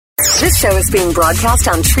This show is being broadcast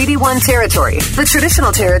on Treaty 1 territory, the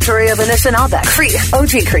traditional territory of Anishinaabe, Cree,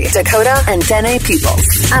 Oji-Cree, Dakota, and Dene peoples,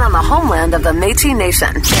 and on the homeland of the Métis Nation.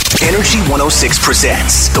 Energy 106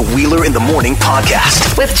 presents the Wheeler in the Morning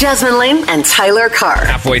podcast with Jasmine Lane and Tyler Carr.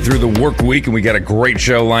 Halfway through the work week, and we got a great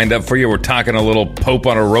show lined up for you. We're talking a little Pope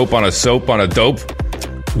on a rope, on a soap, on a dope.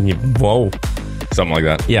 Whoa. Something like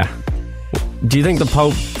that. Yeah. Do you think the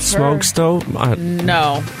Pope smokes dope?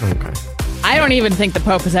 No. Okay. I don't even think the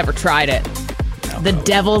Pope has ever tried it. The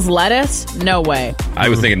devil's lettuce? No way. I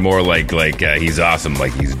was thinking more like he's awesome,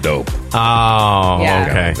 like he's dope. Oh, Yeah.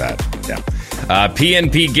 okay. Like that. Yeah.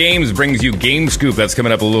 PNP Games brings you Game Scoop. That's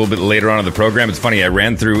coming up a little bit later on in the program. It's funny, I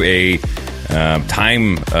ran through a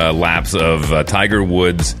time lapse of Tiger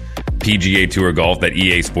Woods' PGA Tour golf that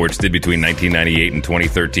EA Sports did between 1998 and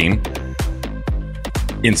 2013.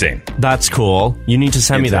 Insane. That's cool. You need to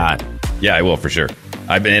send me that. Yeah, I will for sure.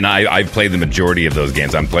 I've played the majority of those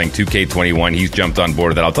games. I'm playing 2K21. He's jumped on board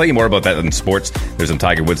with that. I'll tell you more about that in sports. There's some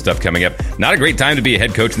Tiger Woods stuff coming up. Not a great time to be a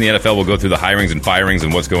head coach in the NFL. We'll go through the hirings and firings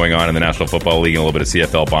and what's going on in the National Football League and a little bit of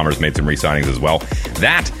CFL. Bombers made some re-signings as well.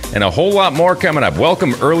 That and a whole lot more coming up.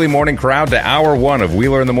 Welcome, early morning crowd, to Hour 1 of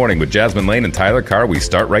Wheeler in the Morning with Jasmine Lane and Tyler Carr. We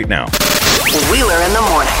start right now. Wheeler in the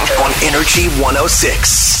Morning on Energy 106.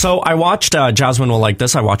 So I watched, Jasmine will like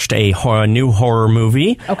this, I watched a new horror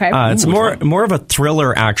movie. Okay. It's more of a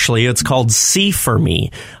thriller, actually. It's called See For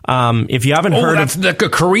Me. If you haven't heard that's the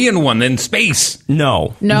Korean one in space.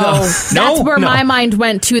 No. That's where my mind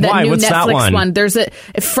went to, that Why? new What's that Netflix one? There's a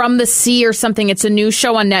From the Sea or something. It's a new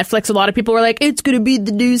show on Netflix. A lot of people were like, it's going to be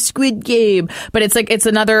the new Squid Game. But it's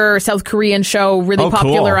another South Korean show, really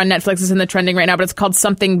popular on Netflix. It's in the trending right now, but it's called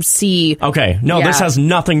Something Sea. Okay. No, Yeah. This has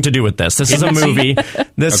nothing to do with this. This is a movie.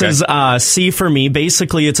 This is See For Me.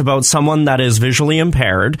 Basically, it's about someone that is visually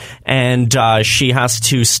impaired, and she has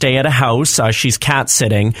to stay at a house. She's cat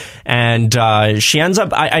sitting, and she ends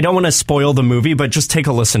up... I don't want to spoil the movie, but just take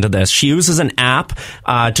a listen to this. She uses an app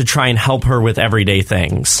to try and help her with everyday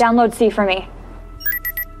things. Download See For Me.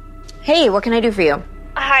 Hey, what can I do for you?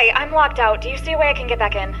 Hi, I'm locked out. Do you see a way I can get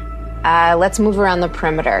back in? Let's move around the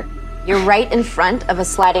perimeter. You're right in front of a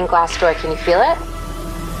sliding glass door. Can you feel it?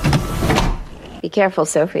 Be careful,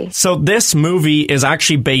 Sophie. So this movie is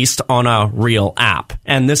actually based on a real app.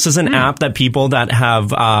 And this is an app that people that have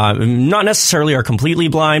not necessarily are completely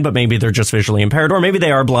blind, but maybe they're just visually impaired, or maybe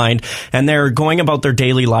they are blind, and they're going about their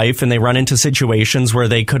daily life and they run into situations where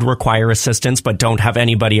they could require assistance but don't have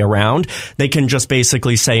anybody around. They can just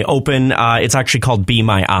basically say, open, it's actually called Be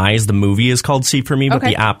My Eyes. The movie is called See For Me, but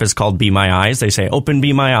the app is called Be My Eyes. They say, open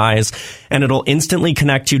Be My Eyes, and it'll instantly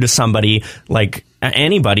connect you to somebody like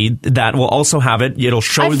anybody that will also have it. It'll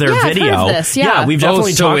show their video. I've heard of this, yeah. We've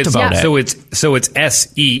definitely talked about it. So it's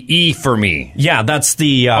SEE for me. Yeah, that's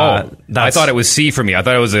the... I thought it was C for me. I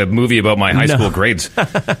thought it was a movie about my high school grades.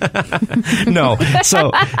 No.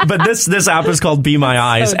 So, but this app is called Be My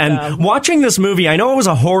Eyes. And watching this movie, I know it was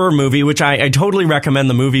a horror movie, which I totally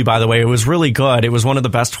recommend the movie, by the way. It was really good. It was one of the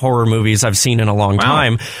best horror movies I've seen in a long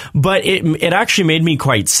time. But it actually made me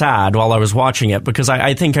quite sad while I was watching it, because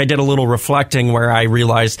I think I did a little reflecting where I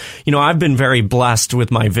realized, I've been very blessed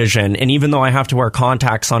with my vision. And even though I have to wear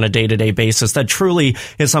contacts on a day-to-day basis, that truly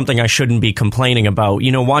is something I shouldn't be complaining about.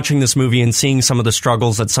 Watching this movie and seeing some of the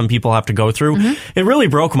struggles that some people have to go through, it really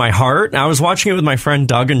broke my heart. I was watching it with my friend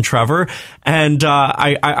Doug and Trevor, and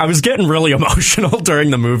I was getting really emotional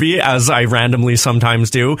during the movie, as I randomly sometimes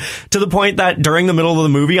do, to the point that during the middle of the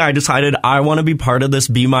movie, I decided I want to be part of this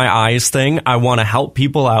Be My Eyes thing. I want to help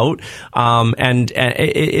people out. And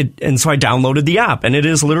so I downloaded the app, and it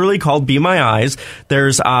is literally called Be My Eyes.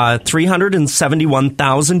 There's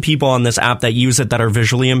 371,000 people on this app that use it that are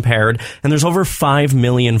visually impaired, and there's over 5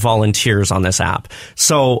 million volunteers on this app.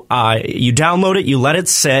 So you download it, you let it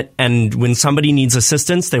sit, and when somebody needs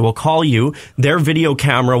assistance, they will call you. Their video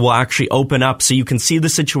camera will actually open up so you can see the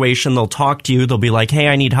situation. They'll talk to you. They'll be like, hey,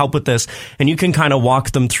 I need help with this. And you can kind of walk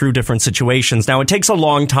them through different situations. Now, it takes a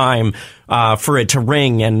long time for it to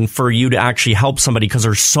ring and for you to actually help somebody, because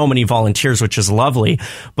there's so many volunteers, which is lovely.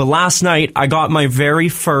 But last night, I got my very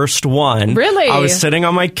first one. Really? I was sitting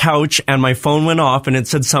on my couch and my phone went off and it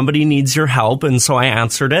said, somebody needs your help. And so I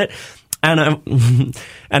answered it. And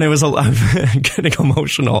it was I'm getting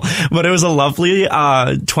emotional, but it was a lovely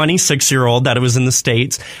 26-year-old that was in the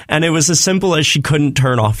States, and it was as simple as she couldn't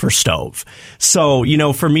turn off her stove. So,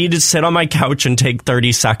 for me to sit on my couch and take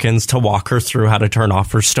 30 seconds to walk her through how to turn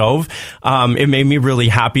off her stove, it made me really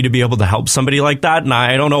happy to be able to help somebody like that. And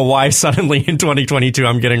I don't know why suddenly in 2022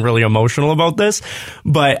 I'm getting really emotional about this,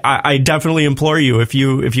 but I definitely implore you, if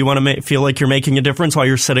you want to feel like you're making a difference while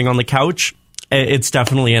you're sitting on the couch, it's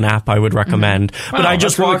definitely an app I would recommend. Mm-hmm. But I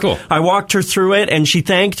just walked her through it, and she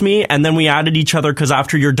thanked me, and then we added each other, because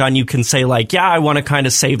after you're done, you can say like, yeah, I want to kind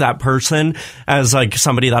of save that person as like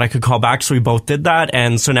somebody that I could call back. So we both did that,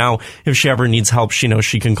 and so now if she ever needs help, she knows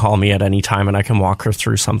she can call me at any time, and I can walk her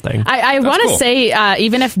through something. I want to say,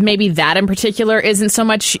 even if maybe that in particular isn't so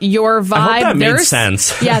much your vibe, I hope that made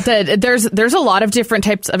sense. Yeah, there's a lot of different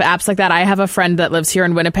types of apps like that. I have a friend that lives here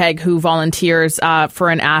in Winnipeg who volunteers for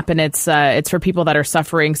an app, and it's for people that are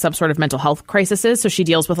suffering some sort of mental health crises. So she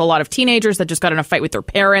deals with a lot of teenagers that just got in a fight with their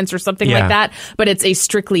parents or something like that. But it's a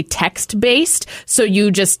strictly text based. So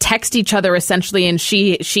you just text each other essentially, and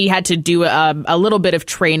she had to do a little bit of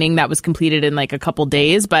training that was completed in like a couple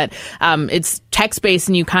days. But it's text based,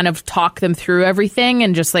 and you kind of talk them through everything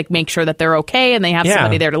and just like make sure that they're okay, and they have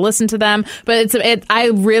somebody there to listen to them. But I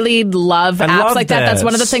really love apps like that. That's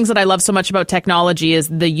one of the things that I love so much about technology is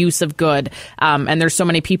the use of good. And there's so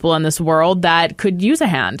many people in this world that could use a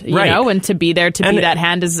hand, you know, and to be there to be that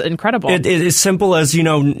hand is incredible. It is simple as, you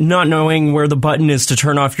know, not knowing where the button is to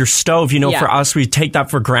turn off your stove. You know, for us, we take that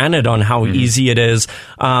for granted on how easy it is.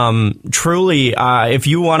 Truly, if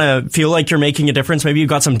you want to feel like you're making a difference, maybe you've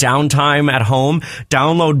got some downtime at home,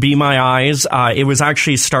 download Be My Eyes. It was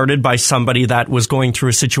actually started by somebody that was going through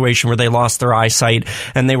a situation where they lost their eyesight,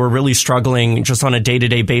 and they were really struggling just on a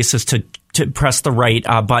day-to-day basis to press the right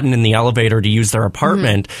button in the elevator to use their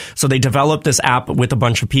apartment. So they developed this app with a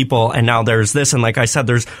bunch of people, and now there's this. And like I said,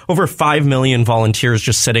 there's over 5 million volunteers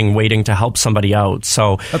just sitting, waiting to help somebody out.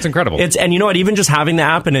 So that's incredible. And you know what, even just having the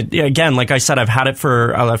app, and it, again, like I said, I've had it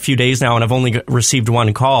for a few days now, and I've only received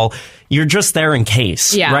one call. You're just there in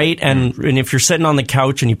case, right? And if you're sitting on the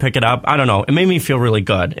couch and you pick it up, I don't know. It made me feel really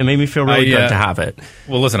good. It made me feel really good to have it.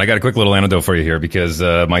 Well, listen, I got a quick little anecdote for you here, because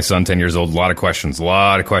my son, 10 years old, a lot of questions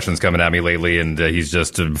coming at me lately, and he's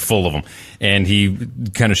just full of them. And he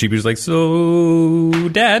kind of sheepishly was like, so,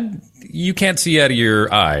 Dad, you can't see out of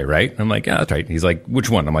your eye, right? I'm like, yeah, that's right. He's like, which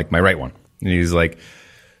one? I'm like, my right one. And he's like,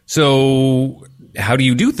 so how do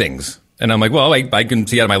you do things? And I'm like, well, I can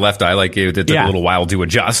see out of my left eye. Like, it took a little while to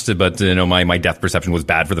adjust, but you know, my depth perception was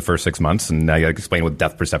bad for the first 6 months, and I got to explain what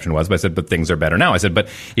depth perception was. But I said, but things are better now. I said, but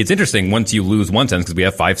it's interesting once you lose one sense, because we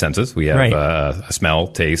have 5 senses. We have smell,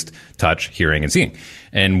 taste, touch, hearing, and seeing.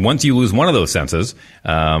 And once you lose one of those senses,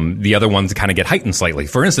 the other ones kind of get heightened slightly.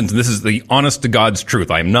 For instance, this is the honest to God's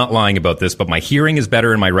truth. I am not lying about this, but my hearing is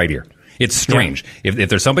better in my right ear. It's strange. If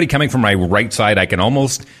there's somebody coming from my right side, I can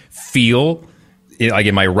almost feel, like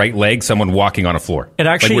in my right leg, someone walking on a floor. It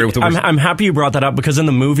actually, like I'm happy you brought that up, because in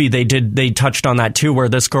the movie they touched on that too, where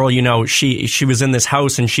this girl, you know, she was in this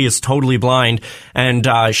house and she is totally blind, and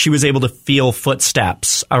she was able to feel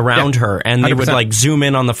footsteps around her, and they 100%. Would like zoom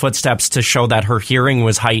in on the footsteps to show that her hearing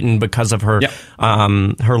was heightened because of her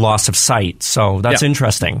her loss of sight. So that's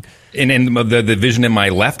interesting. And the vision in my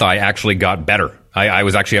left eye actually got better. I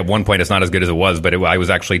was actually at one point, it's not as good as it was, but I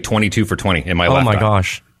was actually 22 for 20 in my left eye. Oh my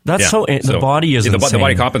gosh. That's the body is insane. The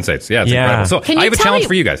body compensates. Yeah, it's incredible. So I have a challenge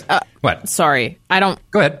for you guys. What? Sorry, Go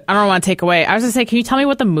ahead. I don't want to take away. I was going to say, can you tell me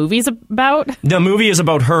what the movie's about? The movie is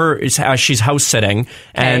about her. She's house sitting,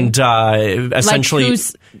 and essentially, like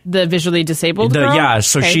who's the visually disabled girl? Yeah,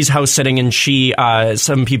 so she's house sitting, and she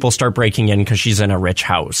some people start breaking in because she's in a rich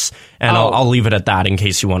house, and I'll leave it at that in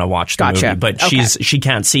case you want to watch the movie. But she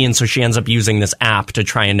can't see, and so she ends up using this app to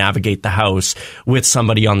try and navigate the house with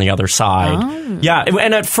somebody on the other side. Yeah,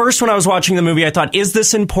 and at first when I was watching the movie, I thought, is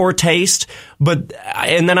this in poor taste?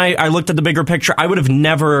 And then I looked at the bigger picture. I would have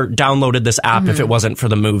never downloaded this app if it wasn't for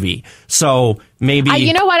the movie. So maybe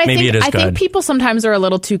you know what? I think people sometimes are a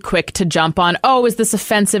little too quick to jump on, oh, is this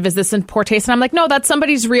offensive? Is this in poor taste? And I'm like, no, that's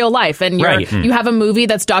somebody's real life. And you have a movie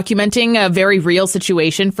that's documenting a very real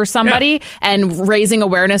situation for somebody and raising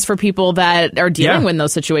awareness for people that are dealing with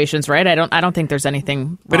those situations, right? I don't think there's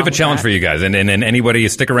anything Bit of a challenge for you guys. And anybody,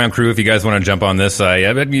 stick around, crew, if you guys want to jump on this,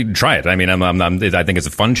 you try it. I mean, I think it's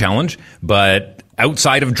a fun challenge, but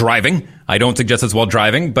outside of driving, I don't suggest it's while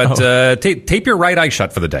driving, but tape your right eye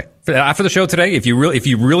shut for the day. After the show today, if you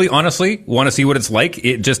really honestly want to see what it's like,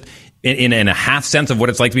 it just in a half sense of what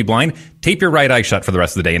it's like to be blind, tape your right eye shut for the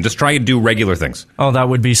rest of the day and just try and do regular things. Oh, that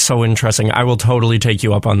would be so interesting. I will totally take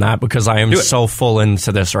you up on that, because I am so full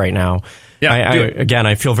into this right now. Yeah,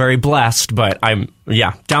 I feel very blessed, but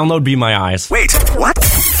download Be My Eyes. Wait, what?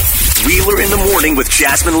 Wheeler in the Morning with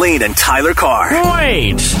Jasmine Lane and Tyler Carr.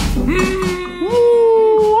 Wait.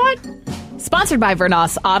 What? Sponsored by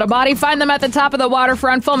Vernos Auto Body. Find them at the top of the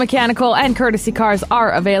waterfront. Full mechanical and courtesy cars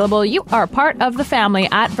are available. You are part of the family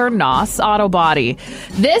at Vernos Auto Body.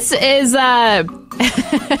 This is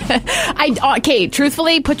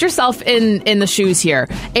truthfully, put yourself in the shoes here.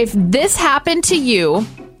 If this happened to you,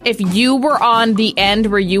 if you were on the end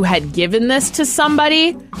where you had given this to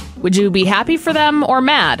somebody, would you be happy for them or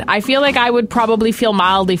mad? I feel like I would probably feel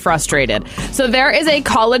mildly frustrated. So there is a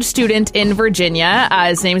college student in Virginia.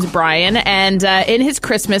 His name's Brian. And in his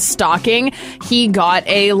Christmas stocking, he got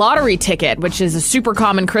a lottery ticket, which is a super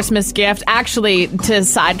common Christmas gift. Actually, to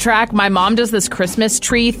sidetrack, my mom does this Christmas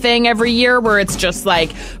tree thing every year where it's just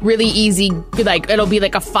like really easy. Like it'll be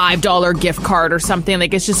like a $5 gift card or something.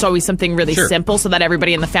 Like it's just always something really simple so that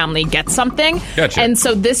everybody in the family gets something. Gotcha. And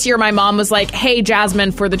so this year my mom was like, hey,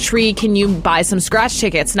 Jasmine, for the tree, can you buy some scratch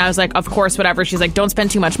tickets? And I was like, of course, whatever. She's like, don't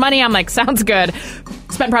spend too much money. I'm like, sounds good.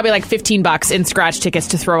 Spent probably like $15 in scratch tickets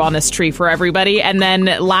to throw on this tree for everybody. And then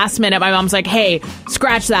last minute, my mom's like, hey,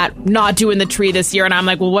 scratch that. Not doing the tree this year. And I'm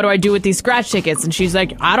like, well, what do I do with these scratch tickets? And she's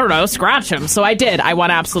like, I don't know, scratch them. So I did. I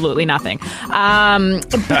won absolutely nothing. So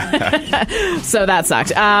that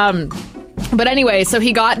sucked. But anyway, so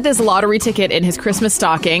he got this lottery ticket in his Christmas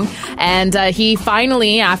stocking, and he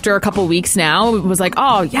finally, after a couple weeks now, was like,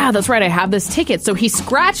 oh, yeah, that's right, I have this ticket. So he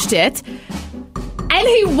scratched it, and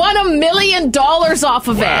he won $1 million off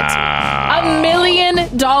of it. $1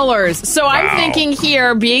 million. So I'm thinking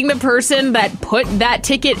here, being the person that put that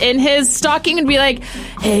ticket in his stocking and be like,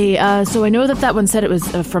 hey, so I know that one said it was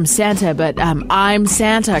from Santa, but I'm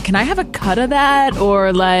Santa. Can I have a cut of that?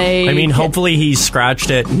 Or like... I mean, hopefully he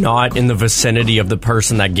scratched it not in the vicinity of the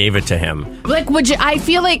person that gave it to him. Like, would you... I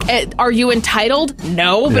feel like, are you entitled?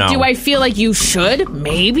 No. But do I feel like you should?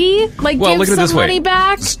 Maybe? Like, well, give some money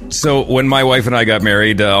back? So when my wife and I got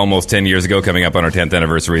married almost 10 years ago, coming up on our 10th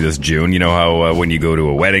anniversary this June, you know how when you go to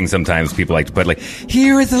a wedding, sometimes people like to put like,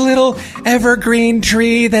 here is a little evergreen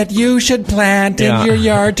tree that you should plant in your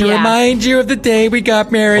yard to remind you of the day we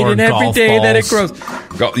got married or and every day balls. that it grows.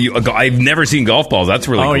 I've never seen golf balls. That's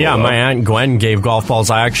really cool. Oh, yeah. My Aunt Gwen gave golf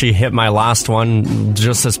balls. I actually hit my last one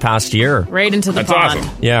just this past year. Right into the That's pond.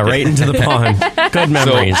 awesome. Yeah, right into the pond. Good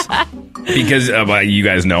memories. Because you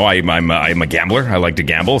guys know I'm a gambler. I like to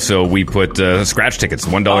gamble, so we put scratch tickets,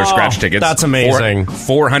 $1 scratch tickets. That's amazing.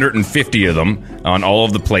 450 of them on all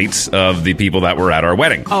of the plates of the people that were at our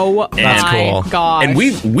wedding. Oh, that's cool. Gosh. And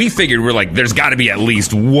we figured we're like, there's got to be at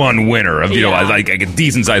least one winner of like a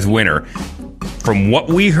decent sized winner. From what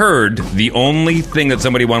we heard, the only thing that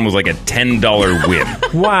somebody won was like a $10 win.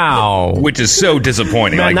 Wow. Which is so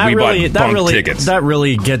disappointing. Man, like, we bought bunk tickets. That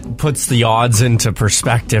really puts the odds into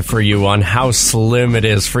perspective for you on how slim it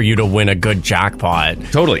is for you to win a good jackpot.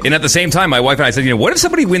 Totally. And at the same time, my wife and I said, what if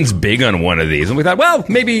somebody wins big on one of these? And we thought, well,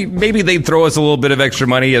 maybe they'd throw us a little bit of extra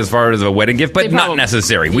money as far as a wedding gift, but not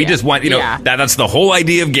necessary. We just want, that's the whole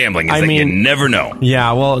idea of gambling is you never know.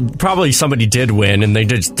 Yeah, well, probably somebody did win and they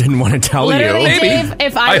just didn't want to tell you. Dave,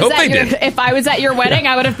 if I was at your wedding,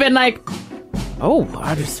 I would have been like, oh,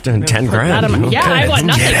 I just 10 grand. Yeah, I won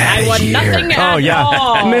nothing. I won nothing at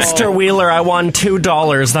all. Mr. Wheeler, I won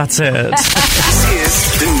 $2. That's it. This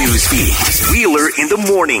is the Newsfeed. Wheeler in the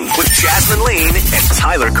Morning with Jasmine Lane and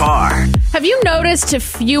Tyler Carr. Have you noticed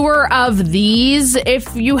fewer of these?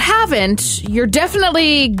 If you haven't, you're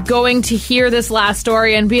definitely going to hear this last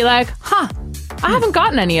story and be like, I haven't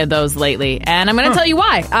gotten any of those lately, and I'm going to tell you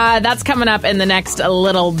why. That's coming up in the next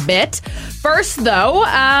little bit. First, though,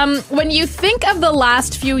 when you think of the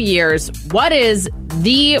last few years, what is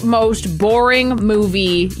the most boring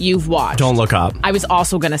movie you've watched? Don't Look Up. I was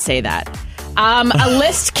also going to say that. A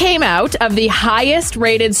list came out of the highest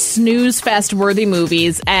rated snooze fest worthy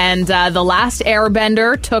movies, and The Last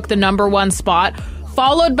Airbender took the #1 spot,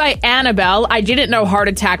 followed by Annabelle. I didn't know heart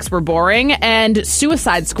attacks were boring, and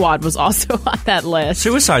Suicide Squad was also on that list.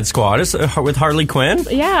 Suicide Squad is with Harley Quinn?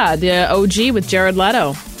 Yeah, the OG with Jared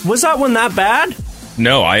Leto. Was that one that bad?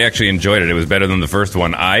 No, I actually enjoyed it. It was better than the first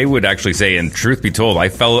one. I would actually say, and truth be told, I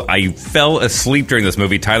fell asleep during this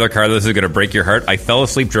movie. Tyler Carr, this is going to break your heart. I fell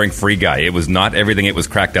asleep during Free Guy. It was not everything it was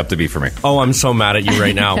cracked up to be for me. Oh, I'm so mad at you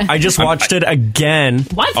right now. I just watched it again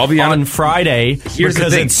I'll be honest, on Friday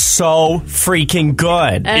because it's so freaking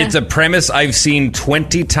good. It's a premise I've seen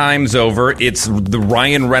 20 times over. It's the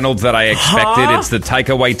Ryan Reynolds that I expected. It's the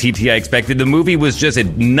Taika Waititi I expected. The movie was just,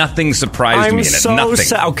 nothing surprised me in it.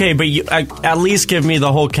 Nothing. Okay, but you, at least give me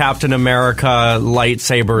the whole Captain America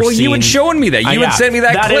lightsaber scene. Well, you had shown me that. You had sent me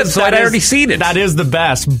that clip, so I'd already seen it. That is the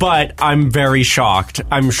best, but I'm very shocked.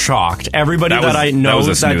 I'm shocked. Everybody that I know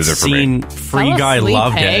that's seen Free Guy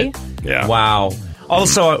loved it. Yeah. Wow.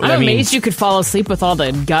 Also, I'm amazed you could fall asleep with all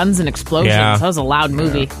the guns and explosions. Yeah. That was a loud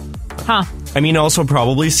movie. Huh. I mean, also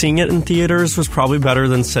probably seeing it in theaters was probably better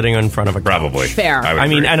than sitting in front of a couch. Probably. Fair. I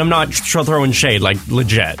mean, and I'm not throwing shade, like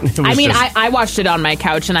legit. I watched it on my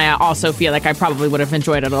couch, and I also feel like I probably would have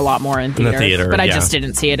enjoyed it a lot more in theaters. But I just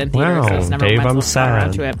didn't see it in theaters. Wow, so Dave, I'm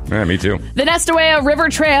sad. To it. Yeah, me too. The Nestawaya River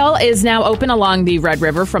Trail is now open along the Red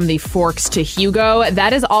River from the Forks to Hugo.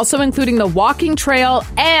 That is also including the walking trail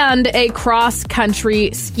and a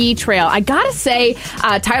cross-country ski trail. I gotta say,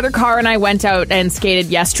 Tyler Carr and I went out and skated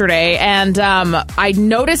yesterday, and I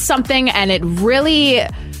noticed something, and it really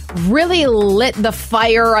lit the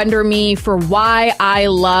fire under me for why I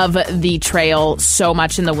love the trail so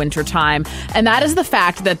much in the wintertime. And that is the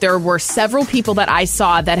fact that there were several people that I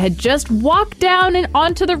saw that had just walked down and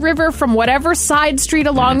onto the river from whatever side street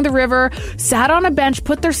along the river, sat on a bench,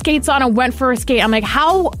 put their skates on, and went for a skate. I'm like,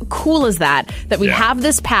 how cool is that we have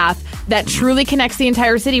this path that truly connects the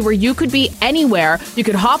entire city, where you could be anywhere. You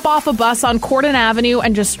could hop off a bus on Corden Avenue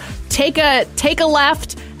and just take a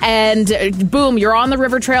left, and boom, you're on the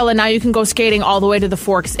river trail, and now you can go skating all the way to the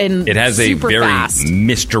Forks in It has a very fast.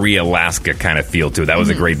 Mystery Alaska kind of feel to it. That was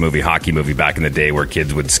a great hockey movie back in the day, where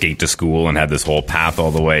kids would skate to school and have this whole path all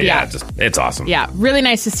the way. Yeah. It's awesome. Yeah, really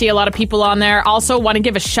nice to see a lot of people on there. Also, want to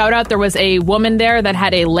give a shout out. There was a woman there that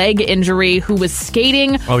had a leg injury who was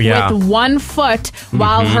skating with one foot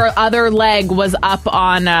while her other leg was up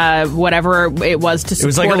on whatever it was to support it. It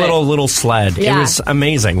was like a little sled. Yeah. It was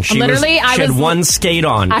amazing. She had one skate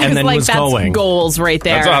on and then was going. That's goals right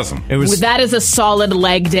there. That's awesome. That is a solid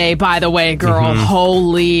leg day, by the way, girl.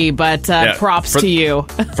 Holy, but props to you.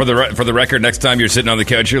 For the record, next time you're sitting on the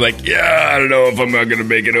couch, you're like, I don't know if I'm not going to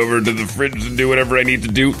make it over to the fridge and do whatever I need to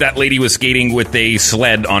do. That lady was skating with a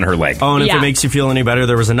sled on her leg. Oh, and if it makes you feel any better,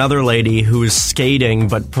 there was another lady who was skating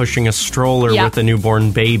but pushing a stroller with a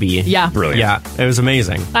newborn baby. Yeah. Brilliant. Yeah, it was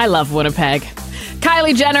amazing. I love Winnipeg.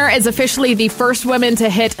 Kylie Jenner is officially the first woman to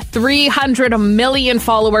hit 300 million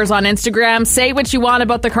followers on Instagram. Say what you want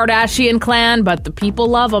about the Kardashian clan, but the people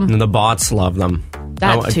love them. And the bots love them.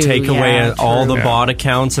 That too, take away all the Yeah. bot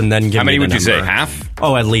accounts and then give How many me the would you say? number. Half?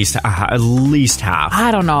 Oh, at least half. I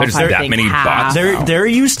don't know There's if I that think many half. bots? There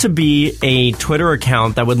used to be a Twitter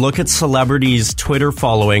account that would look at celebrities' Twitter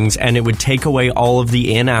followings, and it would take away all of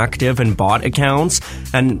the inactive and bot accounts,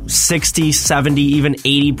 and 60, 70, even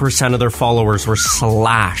 80% of their followers were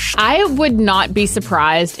slashed. I would not be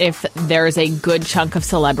surprised if there's a good chunk of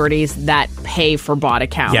celebrities that pay for bot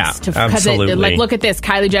accounts. Yeah, 'Cause absolutely. like, look at this.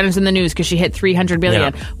 Kylie Jenner's in the news because she hit 300 billion.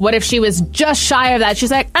 Yeah. What if she was just shy of that?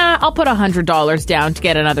 She's like, I'll put $100 down to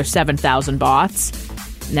get another 7,000 bots.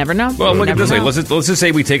 Never know. Well, look at Never this way. know. Let's just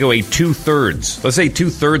say we take away 2/3. Let's say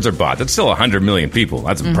 2/3 are bot. That's still 100 million people.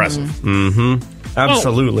 That's impressive.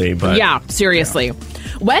 Absolutely, but Yeah, seriously.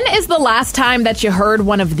 When is the last time that you heard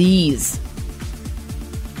one of these?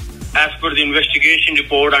 As per the investigation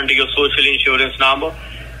report under your social insurance number,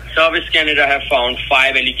 Service Canada have found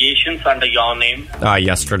 5 allegations under your name.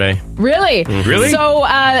 yesterday. Really? Really? So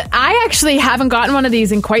I actually haven't gotten one of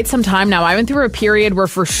these in quite some time now. I went through a period where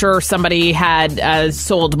for sure somebody had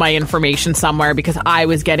sold my information somewhere because I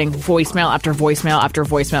was getting voicemail after voicemail after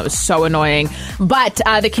voicemail. It was so annoying. But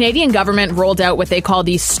the Canadian government rolled out what they call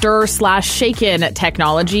the Stir/Shaken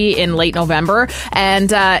technology in late November.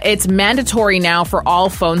 And it's mandatory now for all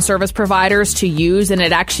phone service providers to use. And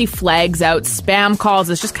it actually flags out spam calls.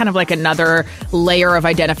 It's just kind of like another layer of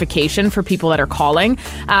identification for people that are calling.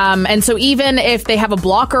 And so even if they have a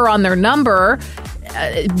blocker on their number,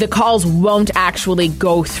 the calls won't actually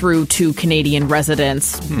go through to Canadian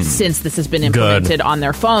residents since this has been implemented on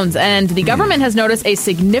their phones. And the government has noticed a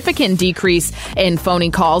significant decrease in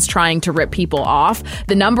phony calls trying to rip people off.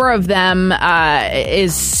 The number of them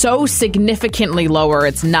is so significantly lower,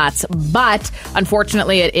 it's nuts. But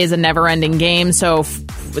unfortunately, it is a never-ending game. So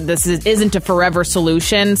this isn't a forever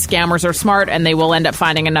solution. Scammers are smart, and they will end up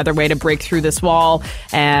finding another way to break through this wall.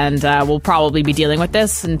 And we'll probably be dealing with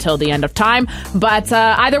this until the end of time. But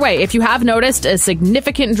either way, if you have noticed a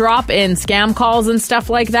significant drop in scam calls and stuff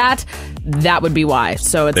like that, that would be why.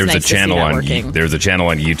 So it's nice to see that working. There's a channel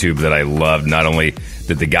on YouTube that I loved. Not only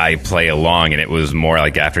did the guy play along, and it was more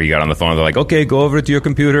like after he got on the phone, they're like, okay, go over to your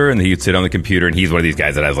computer. And he'd sit on the computer, and he's one of these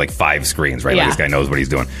guys that has like 5 screens, right? Yeah. Like this guy knows what he's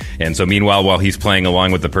doing. And so meanwhile, while he's playing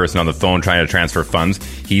along with the person on the phone trying to transfer funds,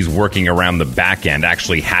 he's working around the back end,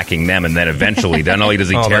 actually hacking them. And then eventually, not only does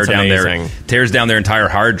he tears down their entire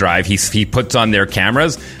hard drive, he puts on their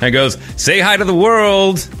cameras and goes, say hi to the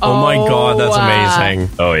world. Oh my God, that's amazing.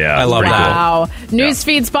 Oh, yeah. I love that. Wow.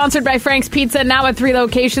 Newsfeed sponsored by Frank's Pizza, now at 3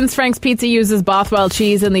 locations. Frank's Pizza uses Bothwell cheese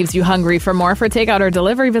cheese and leaves you hungry. For more, for takeout or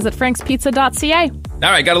delivery, visit frankspizza.ca. All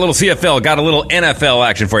right, got a little CFL, got a little NFL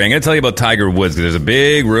action for you. I'm going to tell you about Tiger Woods, because there's a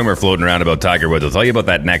big rumor floating around about Tiger Woods. I'll tell you about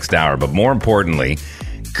that next hour. But more importantly,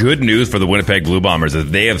 good news for the Winnipeg Blue Bombers as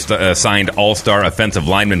they have signed all-star offensive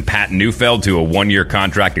lineman Pat Neufeld to a one-year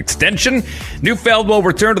contract extension. Neufeld will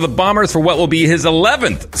return to the Bombers for what will be his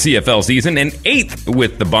 11th CFL season and 8th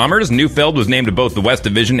with the Bombers. Neufeld was named to both the West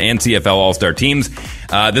Division and CFL all-star teams.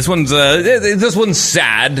 This one's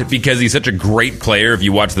sad because he's such a great player if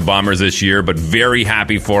you watch the Bombers this year, but very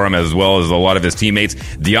happy for him as well as a lot of his teammates.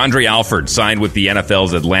 DeAndre Alford signed with the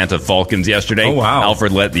NFL's Atlanta Falcons yesterday. Oh, wow.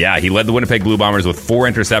 Alford led the Winnipeg Blue Bombers with 4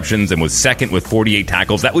 interceptions and was second with 48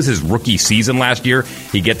 tackles. That was his rookie season last year.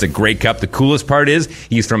 He gets a Grey Cup. The coolest part is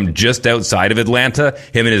he's from just outside of Atlanta.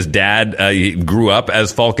 Him and his dad he grew up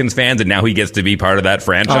as Falcons fans, and now he gets to be part of that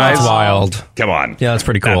franchise. Oh, that's wild. Come on. Yeah, that's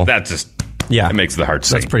pretty cool. That's just... Yeah. It makes the heart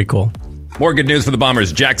sing. That's pretty cool. More good news for the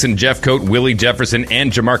Bombers. Jackson Jeffcoat, Willie Jefferson,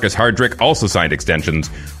 and Jamarcus Hardrick also signed extensions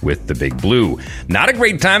with the Big Blue. Not a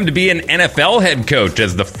great time to be an NFL head coach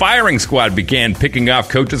as the firing squad began picking off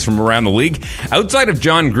coaches from around the league. Outside of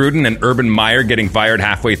John Gruden and Urban Meyer getting fired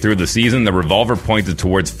halfway through the season, the revolver pointed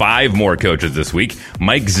towards 5 more coaches this week.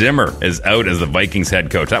 Mike Zimmer is out as the Vikings head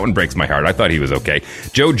coach. That one breaks my heart. I thought he was okay.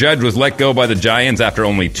 Joe Judge was let go by the Giants after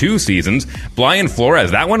only 2 seasons. Brian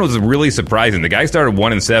Flores, that one was really surprising. The guy started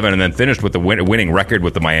 1-7 and then finished with the winning record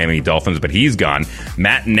with the Miami Dolphins, but he's gone.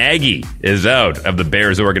 Matt Nagy is out of the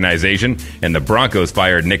Bears organization, and the Broncos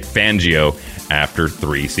fired Nick Fangio after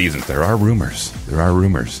 3 seasons. There are rumors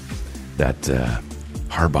that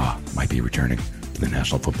Harbaugh might be returning to the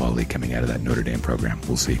National Football League coming out of that Notre Dame program.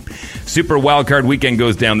 We'll see. Super Wildcard Weekend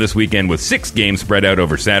goes down this weekend with 6 games spread out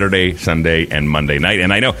over Saturday, Sunday, and Monday night.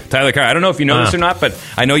 And I know, Tyler Carr, I don't know if you know this or not, but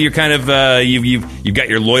I know you're kind of, you've got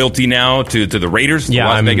your loyalty now to the Raiders, the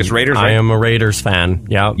Las Vegas Raiders, right? I am a Raiders fan,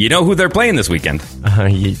 yeah. You know who they're playing this weekend?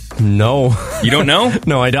 No. You don't know?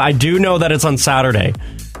 No, I do know that it's on Saturday.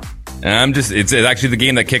 It's actually the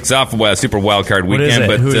game that kicks off Super Wildcard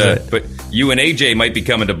Weekend, but you and AJ might be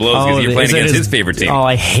coming to blows because you're playing against his favorite team. Oh,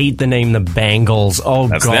 I hate the name the Bengals. Oh,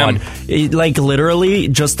 that's God. Them. Literally,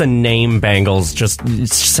 just the name Bengals just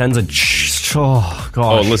sends a... Oh,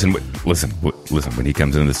 gosh. Oh, listen. When he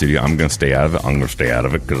comes into the studio, I'm going to stay out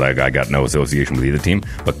of it because I got no association with either team,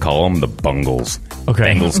 but call them the Bungles.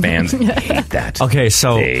 Okay. Bengals fans hate that. Okay,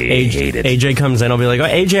 so AJ comes in. I'll be like,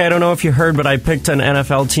 AJ, I don't know if you heard, but I picked an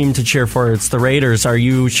NFL team to cheer for. It's the Raiders. Are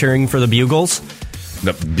you cheering for the Bugles?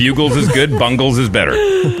 The Bugles is good. Bungles is better.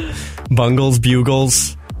 Bungles,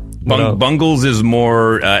 Bugles. Bungles is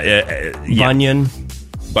more... Bunyan.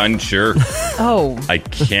 Sure. Oh. I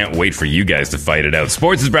can't wait for you guys to fight it out.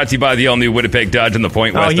 Sports is brought to you by the all-new Winnipeg Dodge and the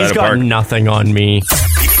Point West Auto Park. He's got nothing on me.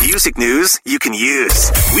 Music news you can use.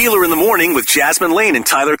 Wheeler in the Morning with Jasmine Lane and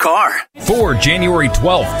Tyler Carr. For January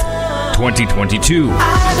 12th, 2022.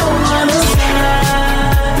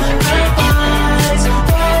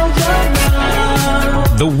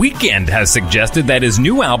 The Weeknd has suggested that his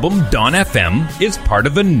new album, Dawn FM, is part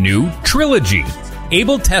of a new trilogy.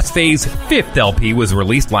 Abel Tesfay's 5th LP was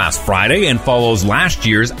released last Friday and follows last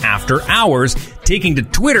year's After Hours. Taking to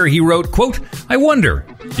Twitter, he wrote, quote, "I wonder,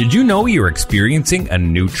 did you know you're experiencing a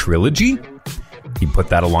new trilogy?" He put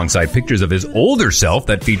that alongside pictures of his older self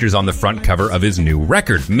that features on the front cover of his new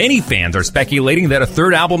record. Many fans are speculating that a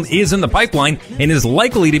 3rd album is in the pipeline and is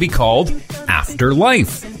likely to be called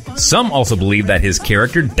Afterlife. Some also believe that his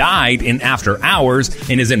character died in After Hours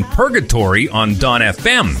and is in purgatory on Dawn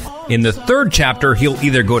FM. In the 3rd chapter, he'll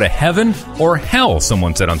either go to heaven or hell,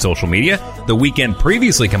 someone said on social media. The Weeknd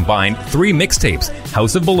previously combined 3 mixtapes,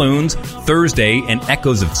 House of Balloons, Thursday, and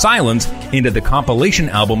Echoes of Silence, into the compilation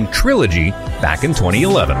album Trilogy back in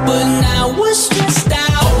 2011. But now we're stressed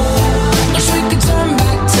out. Wish we could turn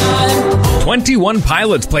back time. 21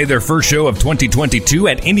 Pilots played their first show of 2022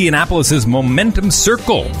 at Indianapolis's Momentum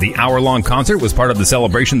Circle. The hour-long concert was part of the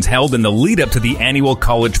celebrations held in the lead-up to the annual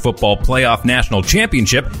College Football Playoff National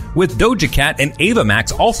Championship, with Doja Cat and Ava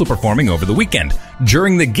Max also performing over the weekend.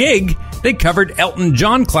 During the gig, they covered Elton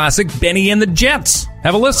John classic Benny and the Jets.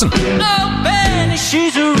 Have a listen. Oh, Benny,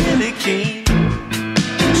 she's a really king.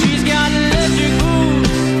 She's got electric moves.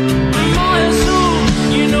 More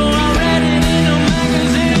soon, you know I read it in a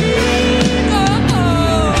magazine.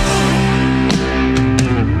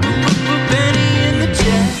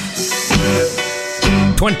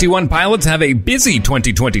 21 Pilots have a busy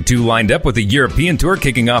 2022 lined up with a European tour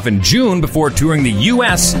kicking off in June before touring the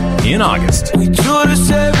U.S. in August. We do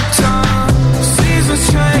this every time.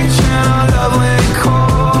 Seasons change and our love ain't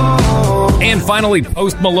cold. And finally,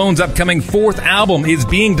 Post Malone's upcoming 4th album is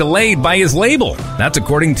being delayed by his label. That's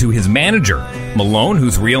according to his manager. Malone,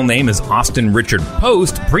 whose real name is Austin Richard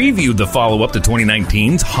Post, previewed the follow-up to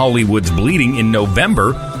 2019's Hollywood's Bleeding in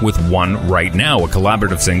November with One Right Now, a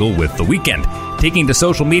collaborative single with The Weeknd. Taking to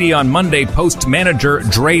social media on Monday, Post manager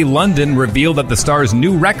Dre London revealed that the star's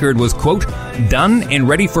new record was, quote, done and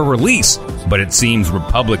ready for release. But it seems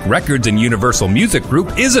Republic Records and Universal Music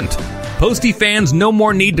Group isn't. Posty fans no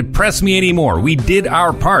more need to press me anymore. We did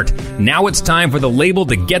our part. Now it's time for the label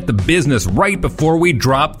to get the business right before we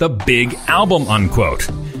drop the big album, unquote.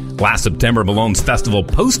 Last September, Malone's festival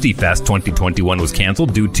Posty Fest 2021 was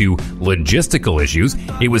canceled due to logistical issues.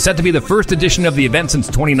 It was set to be the first edition of the event since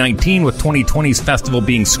 2019, with 2020's festival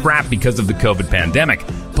being scrapped because of the COVID pandemic.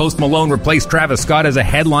 Post Malone replaced Travis Scott as a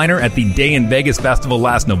headliner at the Day in Vegas festival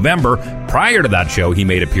last November. Prior to that show, he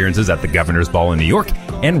made appearances at the Governor's Ball in New York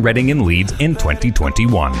and Reading and Leeds in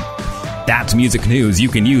 2021. That's music news you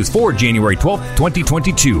can use for January 12th,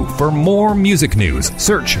 2022. For more music news,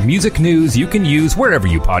 search Music News You Can Use wherever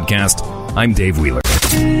you podcast. I'm Dave Wheeler.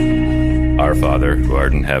 Our Father, who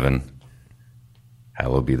art in heaven,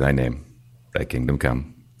 hallowed be thy name. Thy kingdom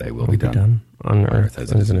come, thy will be done on earth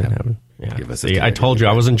as it is in heaven. Yeah. Give us See, I told you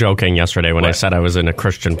I wasn't joking yesterday when I said I was in a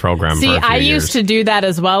Christian program for a few I years. used to do that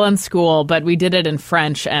as well in school, but we did it in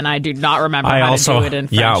French, and I do not remember how to do it in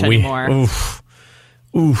French anymore.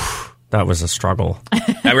 Oof. That was a struggle.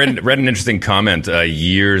 I read an interesting comment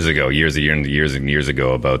years ago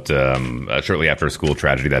about shortly after a school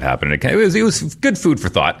tragedy that happened. It was good food for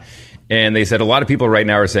thought. And they said a lot of people right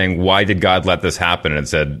now are saying, why did God let this happen?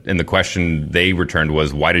 And the question they returned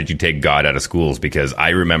was, why did you take God out of schools? Because I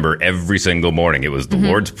remember every single morning, it was the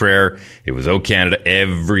Lord's Prayer, it was O Canada,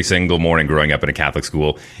 every single morning growing up in a Catholic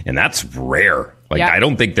school. And that's rare. I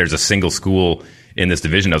don't think there's a single school in this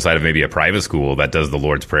division outside of maybe a private school that does the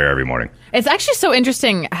Lord's Prayer every morning. It's actually so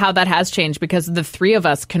interesting how that has changed, because the three of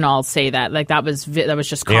us can all say that. That was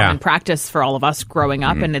just common practice for all of us growing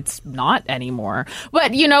up, and it's not anymore.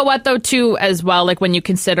 But you know what, though, too, as well, when you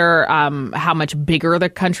consider how much bigger the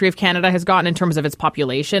country of Canada has gotten in terms of its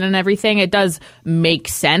population and everything, it does make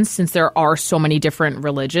sense since there are so many different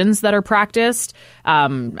religions that are practiced.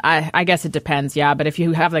 I guess it depends, but if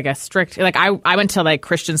you have a strict, I went to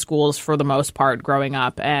Christian schools for the most part growing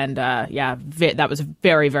up, and that was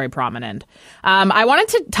very, very prominent. I wanted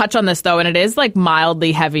to touch on this, though, and it is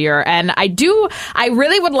mildly heavier, and I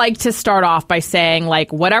really would like to start off by saying,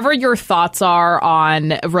 whatever your thoughts are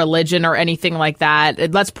on religion or anything like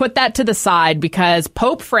that, let's put that to the side, because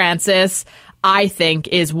Pope Francis, I think,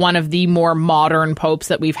 is one of the more modern popes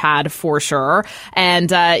that we've had for sure.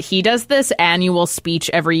 And he does this annual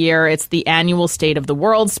speech every year. It's the annual State of the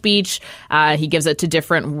World speech. He gives it to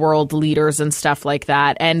different world leaders and stuff like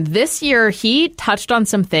that. And this year, he touched on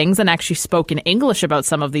some things and actually spoke in English about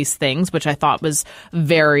some of these things, which I thought was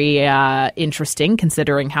very interesting,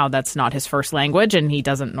 considering how that's not his first language and he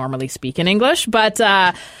doesn't normally speak in English. But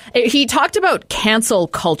he talked about cancel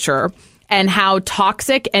culture and how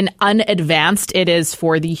toxic and unadvanced it is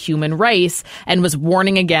for the human race, and was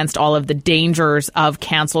warning against all of the dangers of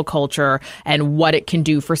cancel culture and what it can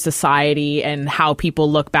do for society and how people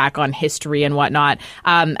look back on history and whatnot.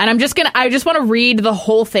 And I just want to read the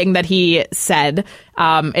whole thing that he said.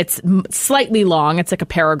 It's slightly long. It's like a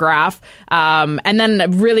paragraph. And then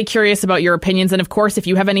I'm really curious about your opinions. And of course, if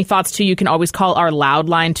you have any thoughts too, you can always call our loud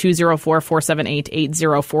line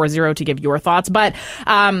 204-478-8040 to give your thoughts. But,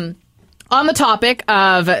 on the topic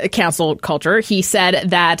of cancel culture, he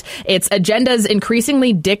said that its agenda is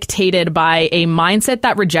increasingly dictated by a mindset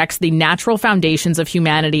that rejects the natural foundations of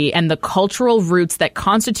humanity and the cultural roots that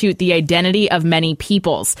constitute the identity of many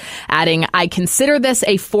peoples. Adding, I consider this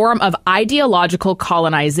a form of ideological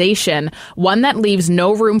colonization, one that leaves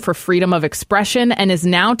no room for freedom of expression and is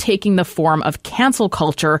now taking the form of cancel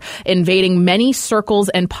culture, invading many circles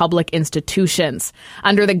and public institutions.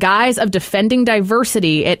 Under the guise of defending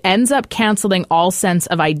diversity, it ends up canceling all sense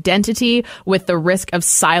of identity with the risk of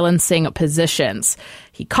silencing positions.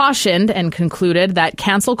 He cautioned and concluded that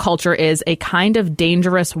cancel culture is a kind of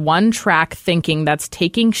dangerous one-track thinking that's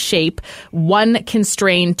taking shape, one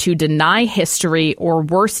constrained to deny history or,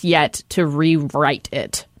 worse yet, to rewrite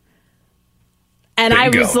it. And I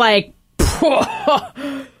was like,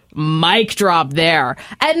 mic drop there.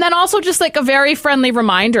 And then also just like a very friendly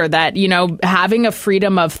reminder that, you know, having a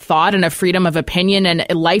freedom of thought and a freedom of opinion and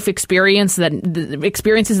life experiences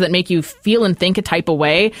that make you feel and think a type of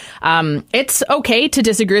way. It's okay to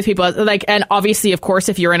disagree with people. Like, and obviously, of course,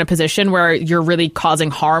 if you're in a position where you're really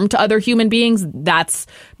causing harm to other human beings, that's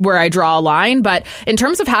where I draw a line. But in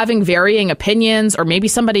terms of having varying opinions, or maybe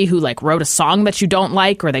somebody who like wrote a song that you don't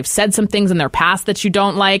like, or they've said some things in their past that you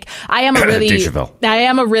don't like, I am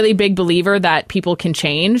a really big believer that people can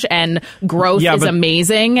change and growth is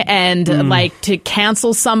amazing. And like, to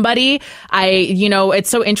cancel somebody, it's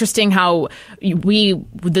so interesting how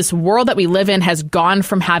this world that we live in has gone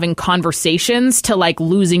from having conversations to like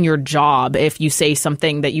losing your job if you say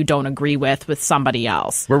something that you don't agree with somebody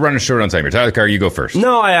else. We're running short on time here. Tyler Carr, you go first.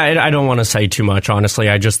 No, I don't want to say too much, honestly.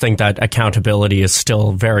 I just think that accountability is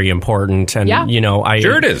still very important. And,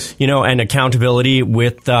 sure it is. And accountability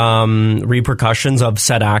with repercussions of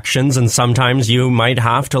said actions. And sometimes you might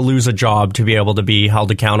have to lose a job to be able to be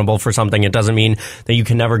held accountable for something. It doesn't mean that you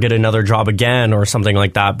can never get another job again or something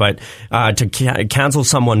like that. But to cancel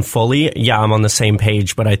someone fully, I'm on the same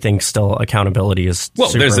page. But I think still accountability is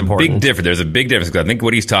super there's important. a big difference. There's a big difference. I think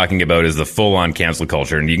what he's talking about is the full-on cancel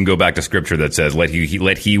culture. And you can go back to scripture that says, let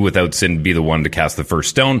he without sin be the one to cast the first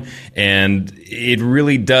stone. And it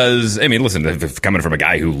really does. I mean, listen, if coming from a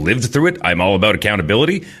guy who lived through it, I'm all about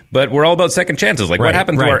accountability, but we're all about second chances. Like what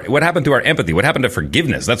happened to our empathy? What happened to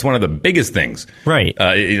forgiveness? That's one of the biggest things. Right.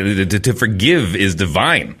 To forgive is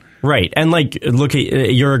divine. Right. And like, look,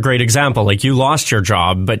 you're a great example. Like, you lost your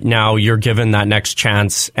job, but now you're given that next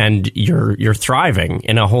chance and you're thriving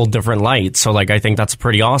in a whole different light. So like, I think that's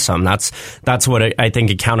pretty awesome. That's what I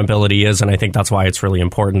think accountability is. And I think that's why it's really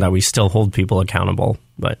important that we still hold people accountable.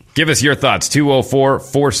 But give us your thoughts.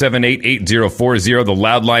 204-478-8040. The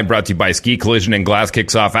Loud Line, brought to you by Ski Collision and Glass,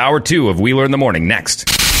 kicks off hour 2 of Wheeler in the Morning next.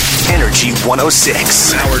 Energy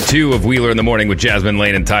 106. Hour 2 of Wheeler in the Morning with Jasmine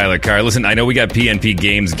Lane and Tyler Carr. Listen, I know we got PNP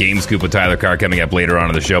Games Game Scoop with Tyler Carr coming up later on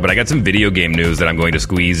in the show, but I got some video game news that I'm going to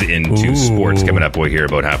squeeze into sports coming up here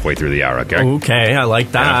about halfway through the hour, okay? Okay, I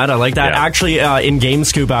like that. Yeah. I like that. Yeah. Actually, in Game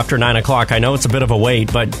Scoop after 9 o'clock, I know it's a bit of a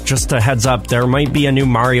wait, but just a heads up, there might be a new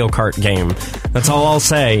Mario Kart game. That's all I'll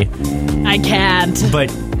say. I can't.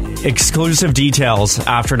 But exclusive details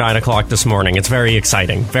after 9 o'clock this morning. It's very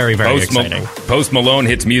exciting. Very, very exciting. Post Malone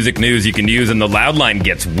hits music news you can use, and the Loud Line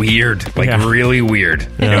gets weird. Really weird.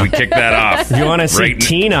 Yeah. And we kick that off. If you want to see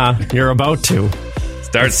Tina, you're about to.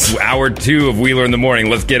 Starts hour 2 of Wheeler in the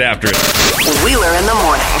Morning. Let's get after it. Wheeler in the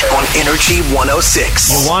Morning on Energy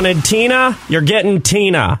 106. You wanted Tina? You're getting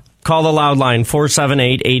Tina. Call the Loud Line,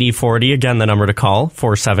 478-8040. Again, the number to call,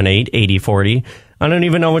 478-8040. I don't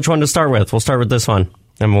even know which one to start with. We'll start with this one,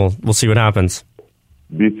 and we'll see what happens.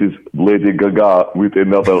 This is Lady Gaga with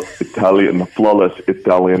another flawless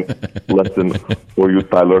Italian lesson for you,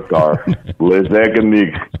 Tyler Carr.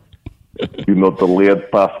 Lasagna. You know, the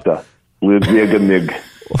lead pasta. Lasagna.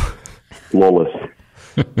 Flawless.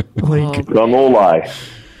 Cannoli.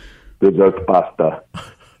 Dessert pasta.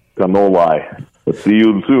 Cannoli. But see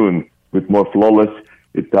you soon with more flawless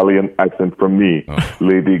Italian accent from me,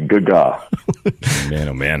 Lady Gaga. Man,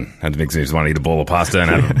 oh man. That makes me just want to eat a bowl of pasta and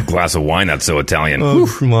have a glass of wine. That's so Italian. Oh,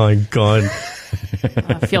 my God.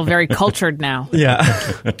 I feel very cultured now. Yeah.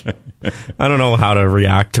 I don't know how to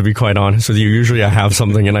react, to be quite honest with you. Usually I have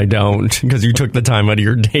something and I don't, because you took the time out of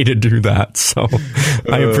your day to do that. So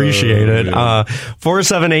I appreciate it.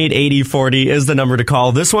 478-8040 is the number to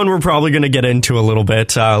call. This one we're probably going to get into a little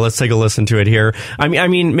bit. Let's take a listen to it here. I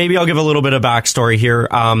mean, maybe I'll give a little bit of backstory here.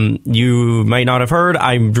 You might not have heard,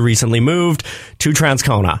 I recently moved to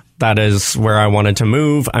Transcona. That is where I wanted to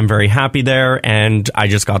move. I'm very happy there, and I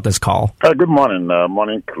just got this call. Good morning,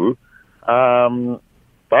 morning crew. Tyler,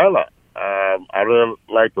 I really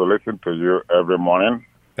like to listen to you every morning.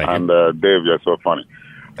 Thank you. And Dave, you're so funny.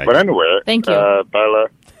 Thank you. Thank you.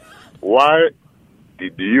 Tyler, why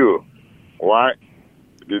did you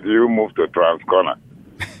move to Transcona?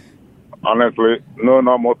 Honestly, no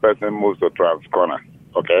normal person moves to Transcona,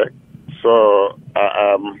 okay? So,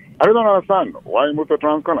 I don't understand why you moved to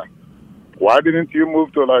Transcona. Why didn't you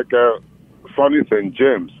move to, sunny St.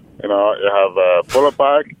 James? You know, you have Polo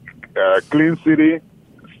Park, Clean City,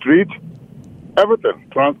 Street, everything.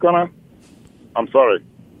 Transcona, I'm sorry.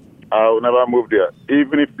 I will never move there,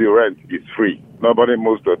 even if the rent is free. Nobody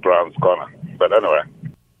moves to Transcona. But anyway.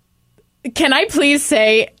 Can I please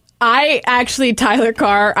say, I actually, Tyler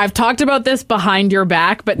Carr, I've talked about this behind your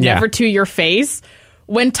back, but never to your face.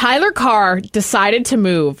 When Tyler Carr decided to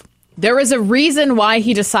move, there was a reason why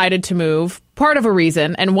he decided to move, part of a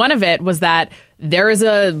reason. And one of it was that there is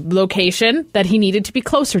a location that he needed to be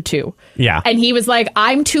closer to. Yeah. And he was like,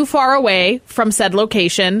 I'm too far away from said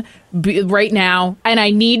location right now, and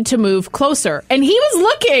I need to move closer. And he was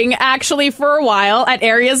looking, actually, for a while at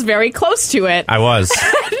areas very close to it. I was.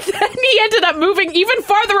 And then he ended up moving even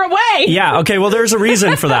farther away. Yeah, okay, well, there's a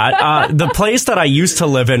reason for that. The place that I used to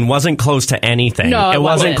live in wasn't close to anything. No, it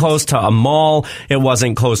wasn't close to a mall. It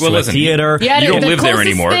wasn't close to a theater. Yeah, you don't live there closest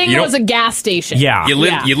anymore. thing You don't- was a gas station. Yeah.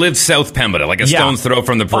 You live South Pembina, like a stone's throw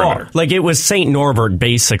from the perimeter. Oh, like it was St. Norbert,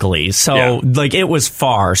 basically. So, like, it was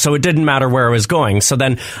far. So it didn't matter where I was going. So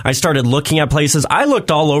then I started looking at places. I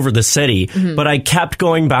looked all over the city, but I kept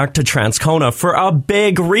going back to Transcona for a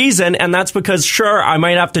big reason. And that's because, sure, I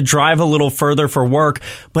might have to drive a little further for work,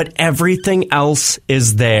 but everything else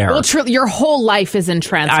is there. Well, your whole life is in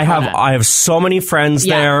Transcona. I have so many friends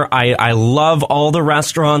there. I love all the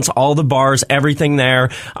restaurants, all the bars, everything there.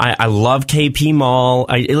 I love KP Mall.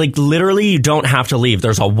 Like, literally, you don't have to leave.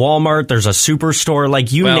 There's a Walmart, there's a superstore,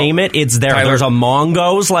 like, you name it, it's there. Tyler, there's a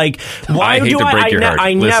Mongo's. Like, why I hate do to break your heart.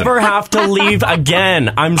 I Listen. never have to leave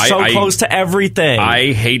again. I'm so close to everything.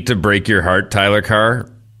 I hate to break your heart, Tyler Carr.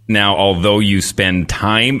 Now, although you spend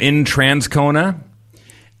time in Transcona,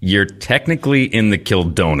 you're technically in the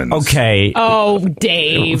Kildonans. Okay. Oh,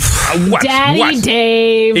 Dave. What? Daddy What?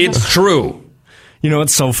 Dave. It's true. You know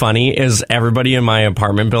what's so funny is everybody in my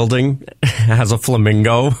apartment building has a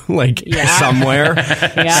flamingo, like, somewhere.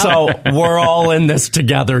 So we're all in this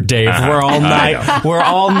together, Dave. We're all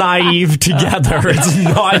naive together. It's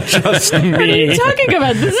not just me. What are you talking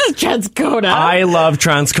about? This is Transcona. I love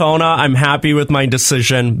Transcona. I'm happy with my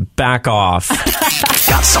decision. Back off.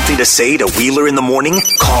 Got something to say to Wheeler in the morning?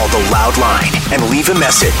 Call the Loud Line and leave a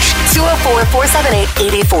message.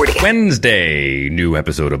 204-478-8040. Wednesday, new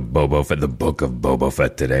episode of Boba Fett, the Book of Boba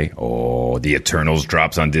Fett today. Oh, The Eternals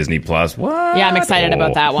drops on Disney Plus. What? Yeah, I'm excited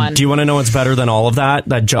about that one. Do you want to know what's better than all of that?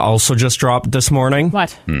 That also just dropped this morning.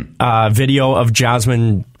 What? Video of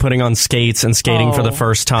Jasmine putting on skates and skating for the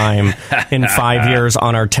first time in 5 years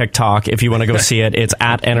on our TikTok. If you want to go see it, it's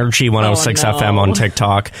at Energy 106 FM on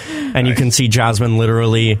TikTok. And you can see Jasmine literally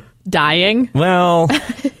dying. Well,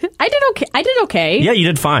 I did okay. Yeah, you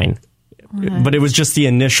did fine. But it was just the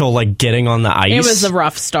initial, like, getting on the ice. It was a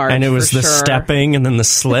rough start. And it was the stepping and then the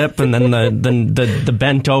slip and then the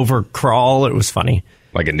bent over crawl. It was funny.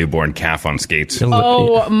 Like a newborn calf on skates.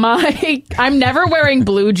 Oh my! I'm never wearing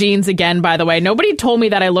blue jeans again. By the way, nobody told me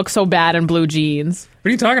that I look so bad in blue jeans. What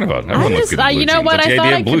are you talking about? Everyone looks good in blue you know jeans. what? That's I the thought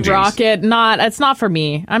idea I of blue could jeans. rock it. It's not for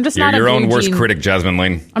me. I'm just not You're a your blue own worst jean. critic, Jasmine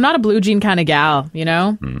Lane. I'm not a blue jean kind of gal. You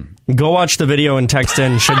know. Go watch the video and text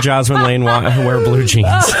in, should Jasmine Lane wear blue jeans?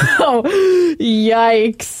 Oh,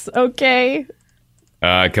 yikes! Okay.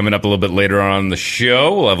 Coming up a little bit later on the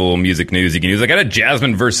show, we'll have a little music news you can use. I got a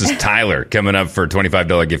Jasmine versus Tyler coming up for a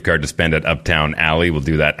 $25 gift card to spend at Uptown Alley. We'll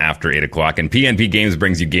do that after 8 o'clock. And PNP Games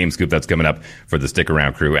brings you Game Scoop. That's coming up for the Stick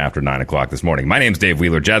Around crew after 9 o'clock this morning. My name's Dave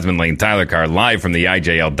Wheeler, Jasmine Lane, Tyler Carr, live from the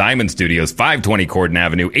IJL Diamond Studios, 520 Corden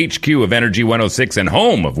Avenue, HQ of Energy 106, and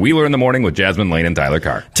home of Wheeler in the Morning with Jasmine Lane and Tyler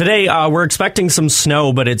Carr. Today, we're expecting some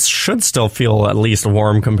snow, but it should still feel at least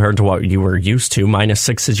warm compared to what you were used to.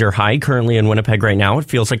 -6 is your high currently in Winnipeg right now. It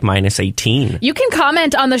feels like -18. You can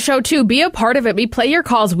comment on the show, too. Be a part of it. We play your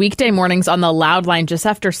calls weekday mornings on the Loud Line just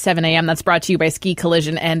after 7 a.m. That's brought to you by Ski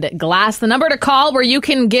Collision and Glass. The number to call where you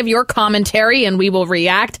can give your commentary and we will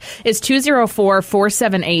react is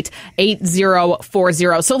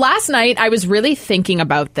 204-478-8040. So last night, I was really thinking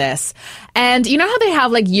about this. And you know how they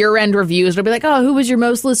have like year-end reviews? It'll be like, oh, who was your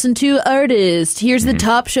most listened to artist? Here's the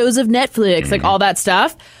top shows of Netflix, like all that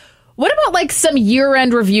stuff. What about like some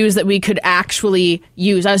year-end reviews that we could actually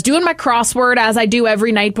use? I was doing my crossword as I do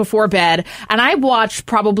every night before bed, and I watched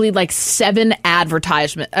probably like 7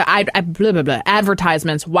 advertisements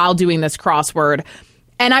while doing this crossword.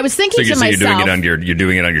 And I was thinking to myself, you're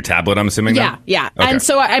doing it on your tablet, I'm assuming. Yeah. Okay. And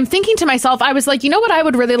so I'm thinking to myself, I was like, you know what I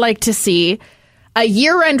would really like to see? A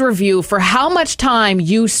year-end review for how much time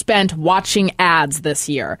you spent watching ads this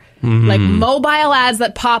year. Like mobile ads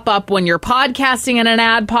that pop up when you're podcasting and an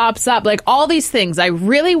ad pops up. Like all these things. I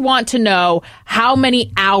really want to know how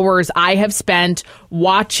many hours I have spent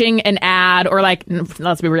watching an ad or like,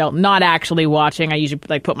 let's be real, not actually watching. I usually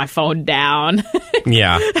like put my phone down.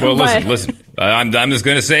 Yeah. Well, listen. I'm just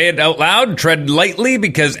going to say it out loud. Tread lightly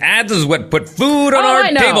because ads is what put food on our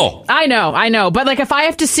table. I know. But like if I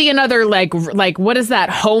have to see another like what is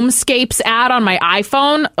that Homescapes ad on my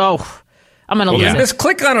iPhone? Oh, I'm going to lose it. Just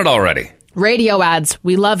click on it already. Radio ads,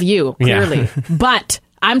 we love you, clearly. But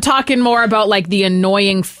I'm talking more about like the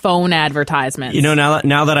annoying phone advertisements. You know,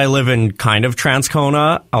 now that I live in kind of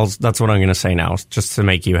Transcona, that's what I'm going to say now, just to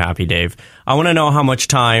make you happy, Dave. I want to know how much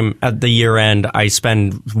time at the year end I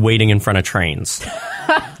spend waiting in front of trains.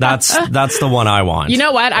 That's the one I want. You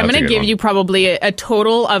know what? I'm going to give you probably a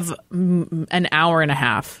total of an hour and a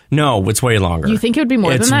half. No, it's way longer. You think it would be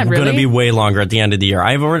more than that, really? It's going to be way longer at the end of the year.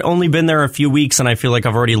 I've only been there a few weeks, and I feel like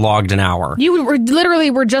I've already logged an hour. You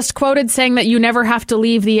were just quoted saying that you never have to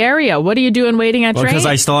leave the area. What are you doing waiting at trains? Because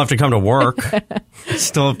I still have to come to work.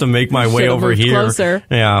 Still have to make my way over here. Closer.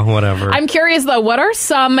 Yeah, whatever. I'm curious, though, what are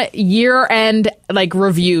some year-end like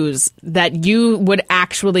reviews that you would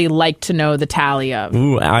actually like to know the tally of?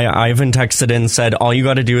 Ooh, Ivan texted in and said, all you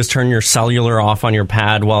got to do is turn your cellular off on your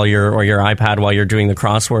pad or your iPad while you're doing the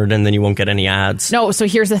crossword, and then you won't get any ads. No, so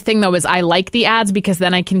here's the thing, though, is I like the ads because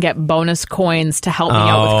then I can get bonus coins to help me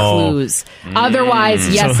out with clues.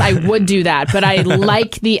 Otherwise, yes, I would do that. But I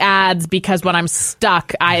like the ads because when I'm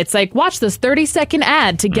stuck, it's like, watch this 30-second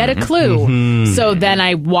ad to get a clue. So then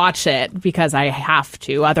I watch it because I have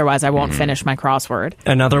to. Otherwise, I won't finish my crossword.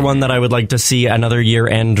 Another one that I would like to see, another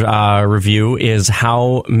year-end review, is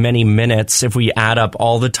how many minutes, if we add up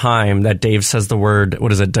all the time that Dave says the word,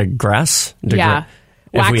 what is it, digress? Yeah.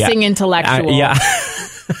 Waxing intellectual. Yeah.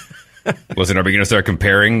 Listen, are we going to start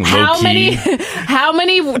comparing how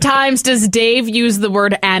many times does Dave use the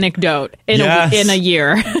word anecdote in a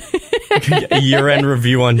year? A year-end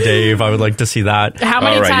review on Dave. I would like to see that. How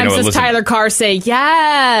many times does Tyler Carr say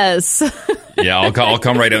yes? Yeah, I'll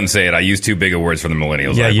come right out and say it. I use too big of words for the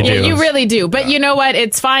millennials. Yeah, you do. You really do. But you know what?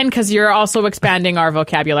 It's fine because you're also expanding our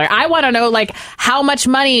vocabulary. I want to know, like, how much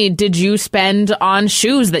money did you spend on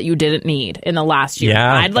shoes that you didn't need in the last year?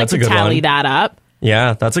 Yeah, I'd like to tally that up.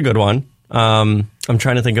 Yeah, that's a good one. I'm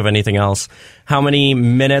trying to think of anything else. How many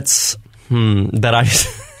minutes that I...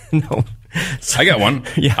 No. I got one.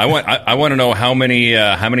 Yeah. I want to know how many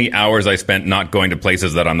hours I spent not going to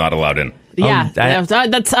places that I'm not allowed in. Yeah,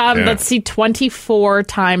 let's see, 24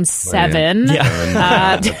 times 7.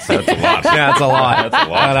 Yeah. That's a lot. Yeah, that's a lot.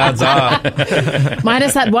 That adds up.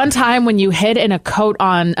 Minus that one time when you hid in a coat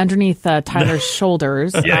underneath Tyler's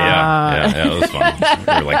shoulders. Yeah, that was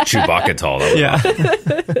fun. You were like Chewbacca tall.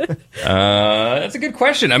 That's a good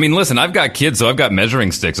question. I mean, listen, I've got kids, so I've got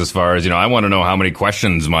measuring sticks as far as, I want to know how many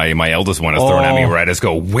questions my eldest one has thrown at me where I just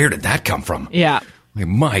go, where did that come from? Yeah. Like,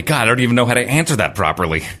 my God, I don't even know how to answer that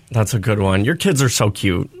properly. That's a good one. Your kids are so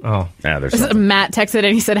cute. Oh, yeah. There's Matt texted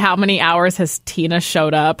and he said, "How many hours has Tina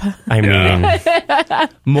showed up?" I mean,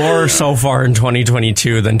 more so far in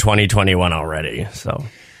 2022 than 2021 already. So.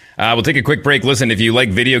 We'll take a quick break. Listen, if you like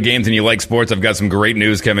video games and you like sports, I've got some great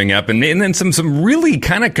news coming up. And then some really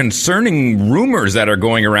kind of concerning rumors that are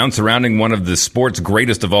going around surrounding one of the sport's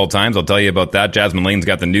greatest of all times. I'll tell you about that. Jasmine Lane's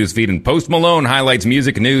got the news feed, and Post Malone highlights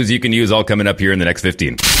music news you can use, all coming up here in the next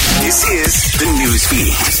 15. This is the news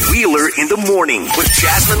feed. Wheeler in the Morning with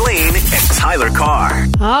Jasmine Lane and Tyler Carr.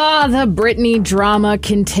 The Britney drama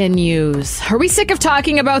continues. Are we sick of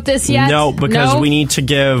talking about this yet? No, because we need to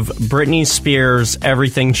give Britney Spears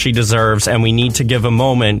everything she deserves, and we need to give a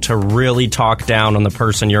moment to really talk down on the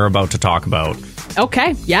person you're about to talk about.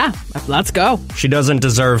 Okay, yeah, let's go. She doesn't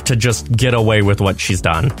deserve to just get away with what she's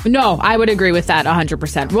done. No, I would agree with that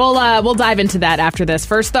 100%. We'll dive into that after this.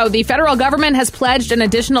 First, though, the federal government has pledged an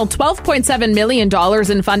additional $12.7 million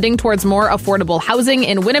in funding towards more affordable housing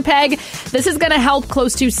in Winnipeg. This is going to help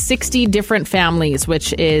close to 60 different families,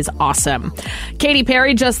 which is awesome. Katy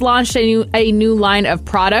Perry just launched a new line of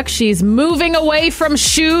products. She's moving away from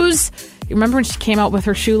shoes. Remember when she came out with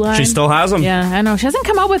her shoe line? She still has them. Yeah, I know. She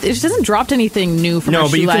hasn't dropped anything new from her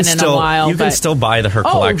shoe line in a while. You can still buy her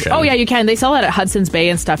collection. Oh, yeah, you can. They sell it at Hudson's Bay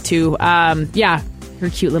and stuff, too. Yeah. Her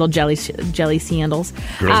cute little jelly sandals.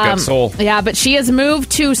 Girl's got soul. Yeah, but she has moved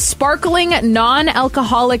to sparkling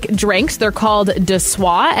non-alcoholic drinks. They're called De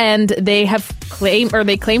Soie, and they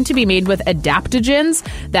claim to be made with adaptogens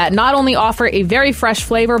that not only offer a very fresh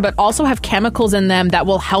flavor, but also have chemicals in them that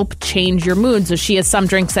will help change your mood. So she has some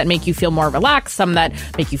drinks that make you feel more relaxed, some that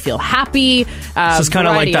make you feel happy. It's kind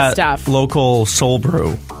of like that stuff. Local soul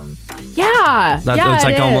brew. Yeah, it's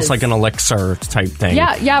like almost like an elixir type thing.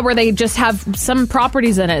 Yeah, where they just have some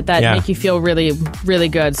properties in it that make you feel really, really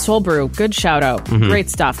good. Soul Brew, good shout out. Mm-hmm. Great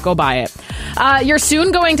stuff. Go buy it. You're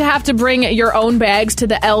soon going to have to bring your own bags to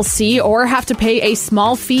the LC or have to pay a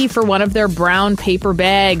small fee for one of their brown paper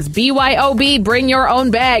bags. BYOB, bring your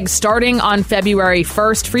own bags. Starting on February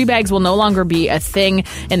 1st, free bags will no longer be a thing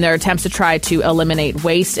in their attempts to try to eliminate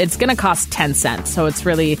waste. It's going to cost 10 cents, so it's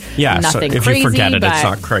really nothing so if crazy. You forget it, it's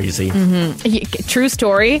not crazy. True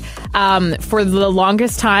story. For the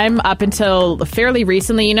longest time, up until fairly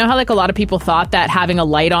recently, you know how like a lot of people thought that having a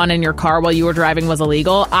light on in your car while you were driving was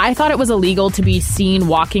illegal? I thought it was illegal to be seen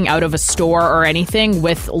walking out of a store or anything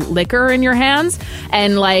with liquor in your hands.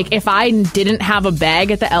 And like if I didn't have a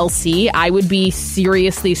bag at the LC, I would be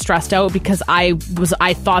seriously stressed out because I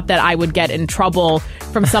thought that I would get in trouble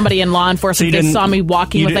from somebody in law enforcement if they saw me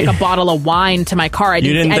walking with like a bottle of wine to my car.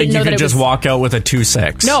 You didn't think you could just walk out with a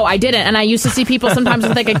 2.6? No, I didn't. And I used to see people sometimes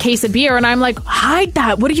with like a case of beer, and I'm like, hide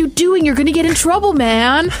that. What are you doing? You're going to get in trouble,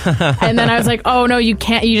 man. And then I was like, oh no, you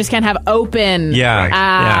can't. You just can't have open.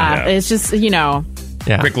 Yeah. It's just, you know.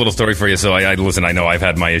 Yeah. Quick little story for you. So I listen, I know I've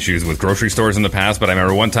had my issues with grocery stores in the past, but I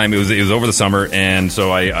remember one time it was over the summer, and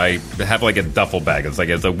so I have like a duffel bag. It's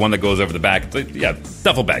the one that goes over the back. It's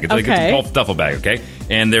duffel bag. It's like it's a golf duffel bag, okay?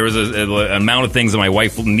 And there was an amount of things that my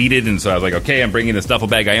wife needed, and so I was like, okay, I'm bringing this duffel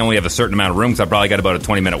bag. I only have a certain amount of room, so I probably got about a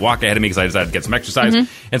 20-minute walk ahead of me because I decided to get some exercise.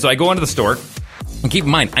 And so I go into the store. And keep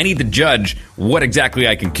in mind, I need to judge what exactly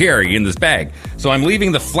I can carry in this bag. So I'm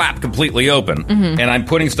leaving the flap completely open, and I'm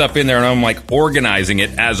putting stuff in there, and I'm like organizing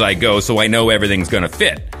it as I go so I know everything's going to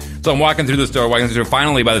fit. So I'm walking through the store,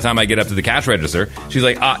 Finally, by the time I get up to the cash register, she's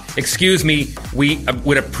like, excuse me, we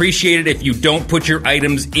would appreciate it if you don't put your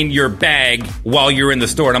items in your bag while you're in the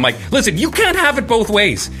store. And I'm like, listen, you can't have it both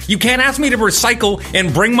ways. You can't ask me to recycle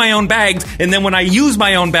and bring my own bags, and then when I use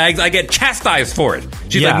my own bags, I get chastised for it.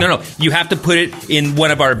 She's like, no, you have to put it in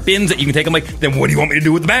one of our bins that you can take. I'm like, then what do you want me to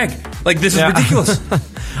do with the bag? Like, this is ridiculous.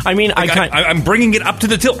 I mean, like, I'm bringing it up to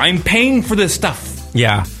the till. I'm paying for this stuff.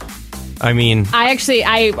 Yeah. I mean,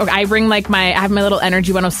 I bring like I have my little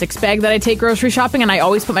Energy 106 bag that I take grocery shopping, and I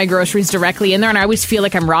always put my groceries directly in there, and I always feel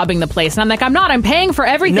like I'm robbing the place. And I'm like, I'm not. I'm paying for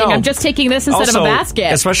everything. No. I'm just taking this instead of a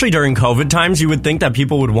basket. Especially during COVID times, you would think that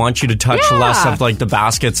people would want you to touch less of like the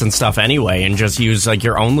baskets and stuff anyway, and just use like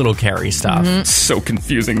your own little carry stuff. It's so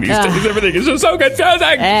confusing these days. Everything is just so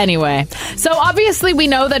confusing. Anyway, so obviously we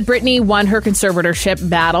know that Britney won her conservatorship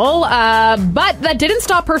battle, but that didn't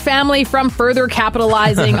stop her family from further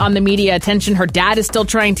capitalizing on the media attention. Her dad is still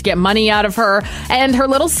trying to get money out of her, and her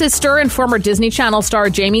little sister and former Disney Channel star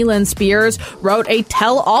Jamie Lynn Spears wrote a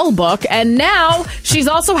tell-all book, and now she's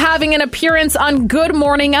also having an appearance on Good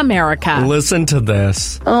Morning America. Listen to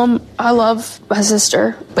this. I love my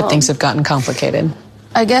sister, but things have gotten complicated.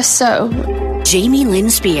 I guess so. Jamie Lynn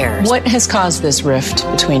Spears. What has caused this rift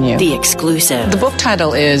between you? The exclusive. The book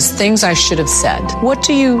title is Things I Should Have Said. What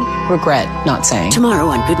do you regret not saying? Tomorrow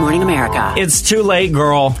on Good Morning America. It's too late,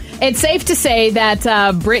 girl. It's safe to say that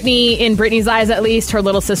Britney, in Britney's eyes at least, her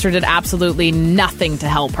little sister did absolutely nothing to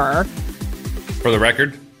help her. For the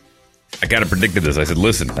record, I kind of predicted this. I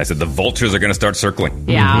said, the vultures are going to start circling.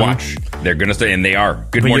 Yeah. Watch. They're going to start, and they are.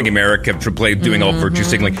 Good Morning America, doing all virtue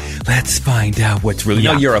signaling. Let's find out what's really...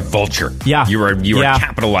 No, you're a vulture. Yeah. You are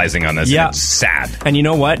capitalizing on this, and it's sad. And you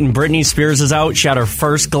know what? And Britney Spears is out. She had her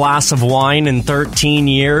first glass of wine in 13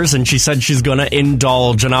 years, and she said she's going to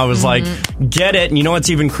indulge. And I was like, get it. And you know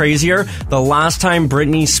what's even crazier? The last time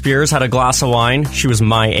Britney Spears had a glass of wine, she was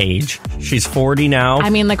my age. She's 40 now.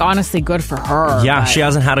 I mean, like, honestly, good for her. Yeah, she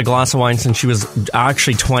hasn't had a glass of wine since she was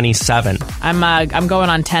actually 27. I'm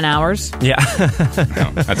going on 10 hours. Yeah.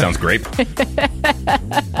 That sounds great.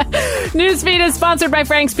 Newsfeed is sponsored by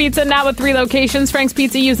Frank's Pizza, now with 3 locations. Frank's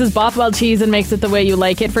Pizza uses Bothwell cheese and makes it the way you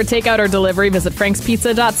like it. For takeout or delivery, visit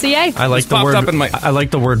frankspizza.ca. I like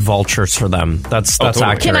the word vultures for them. That's totally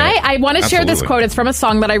accurate. Can I want to share this quote. It's from a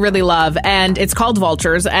song that I really love, and it's called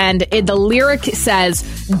Vultures, and the lyric says,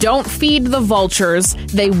 "Don't feed the vultures.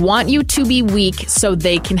 They want you to be weak so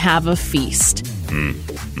they can have a feast."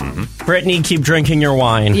 Britney, keep drinking your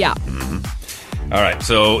wine. Yeah. All right,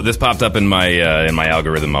 so this popped up in my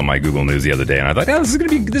algorithm on my Google News the other day, and I thought, this is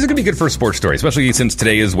gonna be good for a sports story, especially since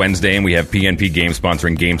today is Wednesday and we have PNP Games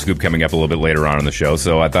sponsoring Game Scoop coming up a little bit later on in the show.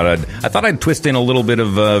 So I thought I'd twist in a little bit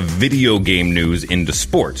of video game news into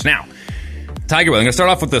sports. Now, Tiger Woods. I'm gonna start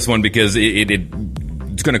off with this one because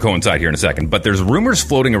it's going to coincide here in a second, but there's rumors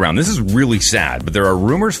floating around. This is really sad, but there are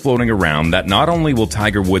rumors floating around that not only will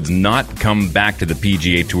Tiger Woods not come back to the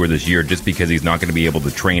PGA Tour this year just because he's not going to be able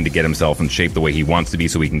to train to get himself in shape the way he wants to be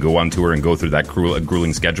so he can go on tour and go through that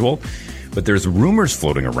grueling schedule, but there's rumors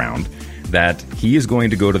floating around that he is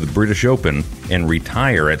going to go to the British Open and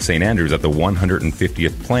retire at St. Andrews at the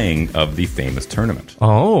 150th playing of the famous tournament.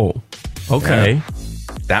 Oh, okay. Yeah.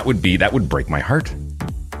 That would break my heart.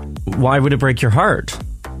 Why would it break your heart?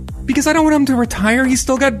 Because I don't want him to retire. He's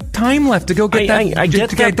still got time left to go get I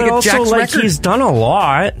get that, but also, like, he's done a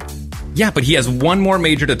lot. Yeah, but he has one more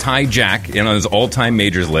major to tie Jack on his all-time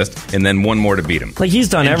majors list, and then one more to beat him. Like, he's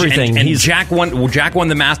done everything. And Jack won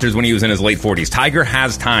the Masters when he was in his late 40s. Tiger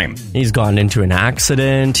has time. He's gone into an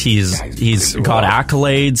accident. He's got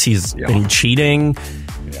accolades. He's been cheating.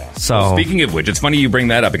 So speaking of which, it's funny you bring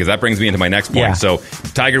that up because that brings me into my next point. Yeah. So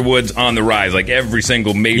Tiger Woods on the rise. Like every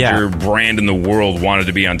single major brand in the world wanted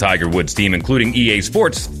to be on Tiger Woods' team, including EA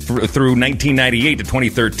Sports through 1998 to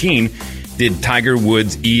 2013. Did Tiger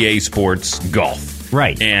Woods EA Sports Golf.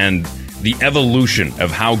 Right. And the evolution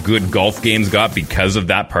of how good golf games got because of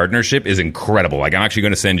that partnership is incredible. Like, I'm actually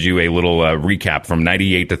going to send you a little recap from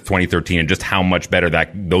 98 to 2013 and just how much better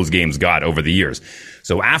those games got over the years.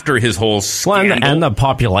 So after his whole scandal... and the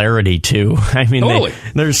popularity, too. I mean, totally.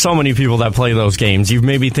 There's so many people that play those games. You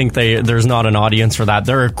maybe think there's not an audience for that.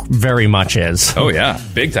 There very much is. Oh, yeah.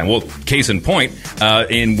 Big time. Well, case in point,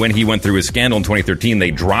 when he went through his scandal in 2013, they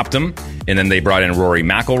dropped him, and then they brought in Rory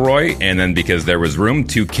McIlroy, and then because there was room,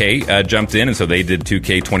 2K jumped in, and so they did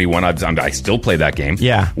 2K21. I still play that game.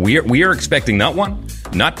 Yeah. We are expecting not one,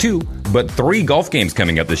 not two, but 3 golf games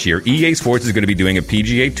coming up this year. EA Sports is going to be doing a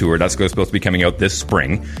PGA Tour. That's supposed to be coming out this spring.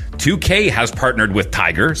 2K has partnered with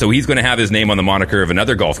Tiger, so he's going to have his name on the moniker of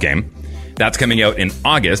another golf game. That's coming out in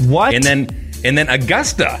August. What? And then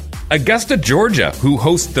Augusta, Georgia, who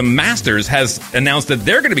hosts the Masters, has announced that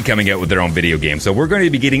they're going to be coming out with their own video game. So we're going to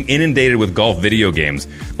be getting inundated with golf video games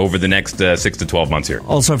over the next 6 to 12 months here.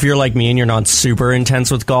 Also, if you're like me and you're not super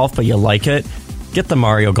intense with golf, but you like it, get the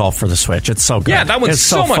Mario Golf for the Switch. It's so good. Yeah, that one's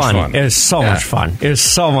so much fun. It is so much fun. It is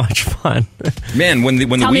so much fun. Man, when the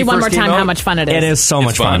Tell Wii me one first more came time out, how much fun it is. It is so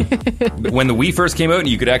much fun. When the Wii first came out and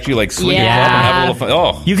you could actually like swing it up Yeah. and have a little fun.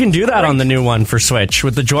 Oh, You can do that on the new one for Switch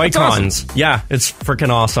with the Joy-Cons. That's Yeah, it's freaking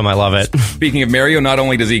awesome. I love it. speaking of Mario, not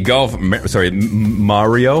only does he golf,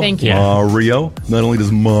 Mario. Thank you. Mario. Not only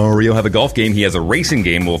does Mario have a golf game, he has a racing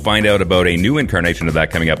game. We'll find out about a new incarnation of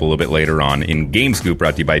that coming up a little bit later on in Game Scoop,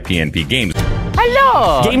 brought to you by PNP Games.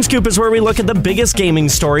 Hello! Game Scoop is where we look at the biggest gaming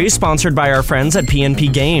stories, sponsored by our friends at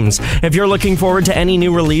PNP Games. If you're looking forward to any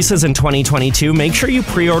new releases in 2022, make sure you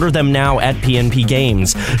pre-order them now at PNP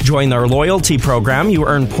Games. Join their loyalty program. You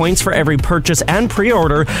earn points for every purchase and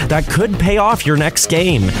pre-order that could pay off your next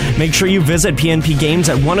game. Make sure you visit PNP Games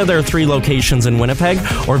at one of their 3 locations in Winnipeg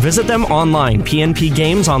or visit them online,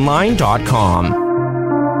 pnpgamesonline.com.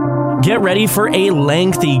 Get ready for a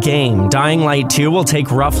lengthy game. Dying Light 2 will take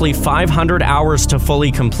roughly 500 hours to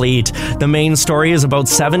fully complete. The main story is about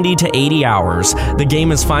 70 to 80 hours. The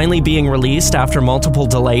game is finally being released after multiple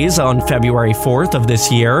delays on February 4th of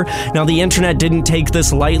this year. Now, the internet didn't take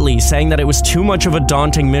this lightly, saying that it was too much of a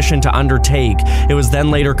daunting mission to undertake. It was then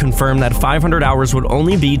later confirmed that 500 hours would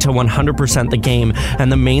only be to 100% the game,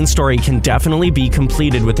 and the main story can definitely be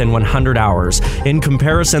completed within 100 hours. In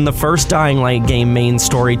comparison, the first Dying Light game main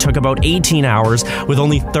story took about 18 hours with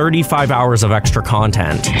only 35 hours of extra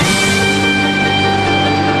content.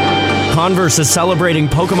 Converse is celebrating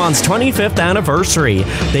Pokemon's 25th anniversary.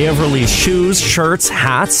 They have released shoes, shirts,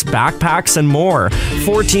 hats, backpacks, and more.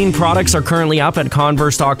 14 products are currently up at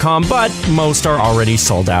Converse.com, but most are already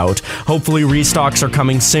sold out. Hopefully restocks are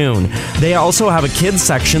coming soon. They also have a kids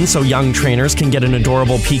section, so young trainers can get an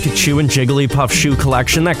adorable Pikachu and Jigglypuff shoe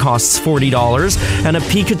collection that costs $40, and a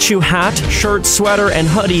Pikachu hat, shirt, sweater, and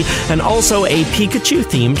hoodie, and also a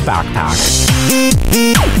Pikachu-themed backpack.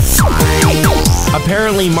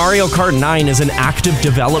 Apparently, Mario Kart 9 is in active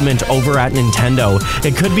development over at Nintendo.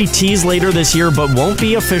 It could be teased later this year, but won't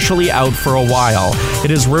be officially out for a while.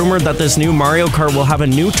 It is rumored that this new Mario Kart will have a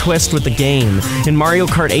new twist with the game. In Mario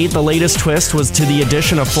Kart 8, the latest twist was to the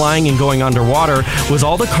addition of flying and going underwater, was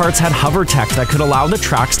all the karts had hover tech that could allow the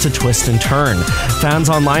tracks to twist and turn. Fans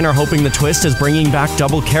online are hoping the twist is bringing back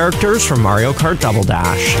double characters from Mario Kart Double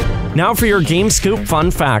Dash. Now for your Game Scoop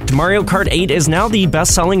fun fact. Mario Kart 8 is now the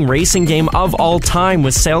best-selling racing game of all time,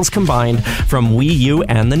 with sales combined from Wii U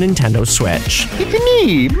and the Nintendo Switch. It's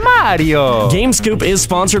me, Mario! Game Scoop is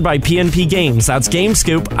sponsored by PNP Games. That's Game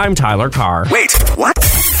Scoop. I'm Tyler Carr. Wait, what?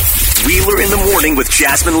 Wheeler in the Morning with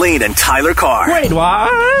Jasmine Lane and Tyler Carr. Wait, what?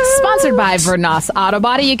 Sponsored by Vernos Auto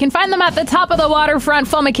Body. You can find them at the top of the waterfront.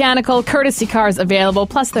 Full mechanical, courtesy cars available.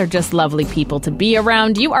 Plus, they're just lovely people to be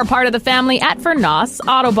around. You are part of the family at Vernos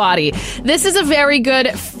Auto Body. This is a very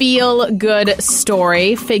good, feel-good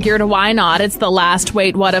story. Figured why not? It's the last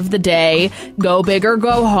wait what of the day. Go big or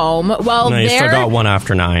go home. Well, No, you still got one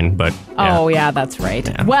after 9, but... Yeah. Oh, yeah, that's right.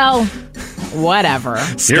 Yeah. Well, whatever.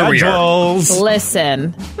 Here we are.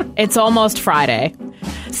 Listen, it's almost Friday.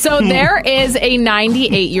 So there is a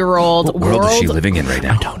 98-year-old What world is she living in right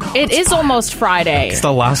now? I don't know. It is almost Friday. It's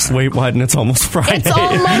the last wait what, and it's almost Friday. It's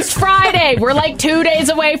almost Friday. We're like 2 days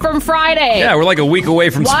away from Friday. Yeah, we're like a week away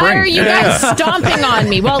from Why spring. are you guys stomping on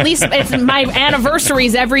me? Well, at least it's my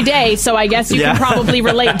anniversaries every day, so I guess you can probably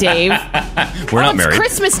relate, Dave. We're not it's married.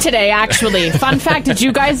 Christmas today, actually. Fun fact, did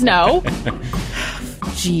you guys know?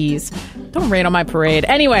 Jeez. Don't rain on my parade.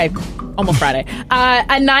 Anyway, almost Friday. A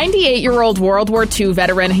 98-year-old World War II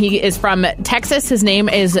veteran. He is from Texas. His name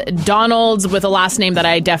is Donalds, with a last name that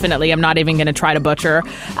I definitely am not even going to try to butcher.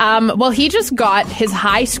 Well, he just got his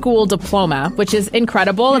high school diploma, which is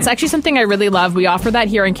incredible. It's actually something I really love. We offer that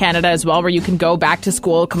here in Canada as well, where you can go back to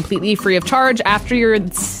school completely free of charge after you're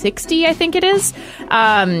 60, I think it is.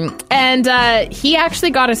 And he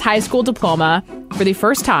actually got his high school diploma for the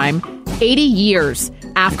first time 80 years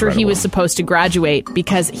after he was supposed to graduate,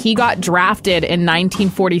 because he got drafted in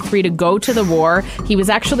 1943 to go to the war. He was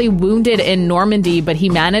actually wounded in Normandy, but he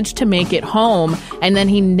managed to make it home, and then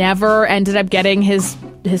he never ended up getting his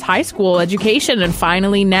high school education. And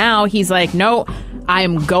finally now he's like, no, I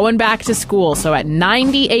am going back to school. So at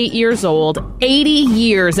 98 years old, 80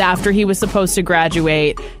 years after he was supposed to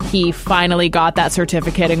graduate, he finally got that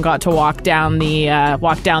certificate and got to walk down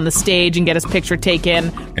the stage and get his picture taken.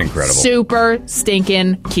 Incredible. Super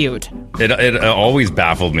stinking cute. It always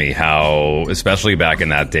baffled me how, especially back in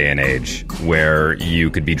that day and age, where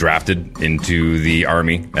you could be drafted into the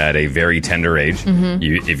army at a very tender age. Mm-hmm.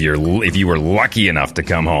 If you were lucky enough to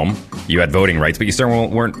come home, you had voting rights, but you still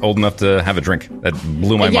weren't old enough to have a drink. That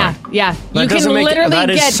blew my mind. Yeah. That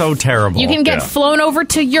is so terrible. You can get flown over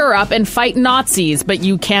to Europe and fight Nazis, but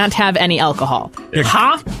you can't have any alcohol.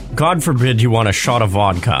 Huh? God forbid you want a shot of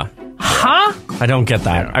vodka. Huh? I don't get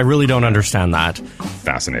that. Yeah. I really don't understand that.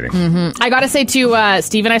 Fascinating. Mm-hmm. I gotta say, too,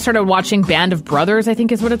 Steve and I started watching Band of Brothers, I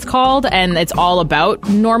think is what it's called, and it's all about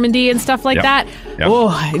Normandy and stuff like that. Yep.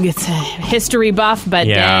 Oh, it's a history buff, but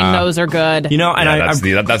dang, those are good. You know, and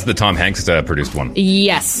that's the Tom Hanks produced one.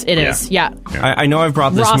 Yes, it is. Yeah. I know I've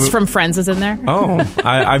brought this... Ross from Friends is in there. Oh,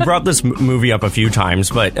 I brought this movie up a few times,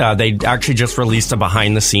 but they actually just released a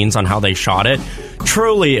behind the scenes on how they shot it.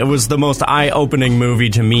 Truly, it was the most eye-opening movie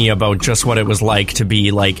to me about just what it was like to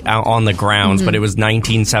be like out on the grounds, but it was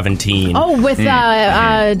 1917. Oh, with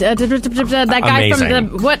that guy Amazing.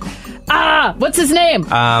 from the... what's his name?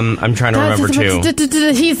 I'm trying to remember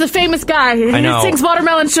too. He's the famous guy. I know. He sings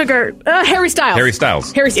Watermelon Sugar. Harry Styles. Harry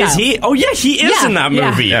Styles. Is he? Oh, yeah, he is in that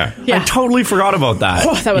movie. Yeah. I totally forgot about that.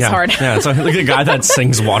 Oh, that was hard. Yeah, it's like the guy that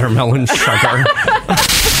sings Watermelon Sugar.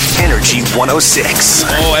 Energy 106.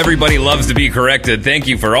 Oh, everybody loves to be corrected. Thank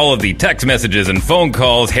you for all of the text messages and phone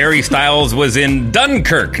calls. Harry Styles was in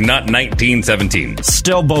Dunkirk, not 1917.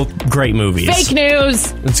 Still both great movies. Fake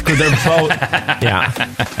news. It's good. They're both. Yeah.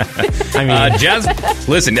 I mean,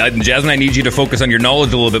 Listen, Jasmine, I need you to focus on your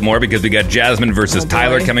knowledge a little bit more, because we got Jasmine versus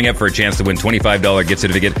Tyler coming up for a chance to win $25 gift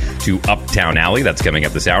certificate to Uptown Alley. That's coming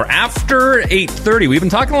up this hour after 8:30. We've been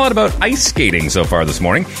talking a lot about ice skating so far this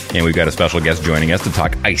morning, and we've got a special guest joining us to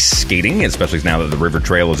talk ice skating, especially now that the River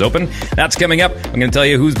Trail is open. That's coming up. I'm going to tell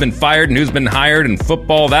you who's been fired and who's been hired, and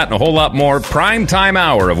football, that and a whole lot more. Prime time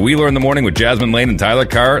hour of Wheeler in the Morning with Jasmine Lane and Tyler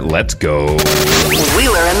Carr. Let's go.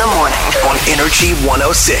 Wheeler in the Morning on Energy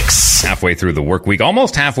 106. Halfway through the work week,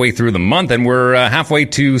 almost halfway through the month, and we're halfway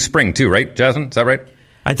to spring too, right, Jasmine? Is that right?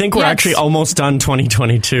 I think we're actually almost done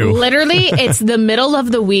 2022. Literally, it's the middle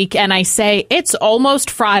of the week, and I say it's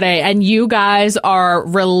almost Friday, and you guys are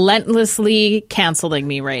relentlessly canceling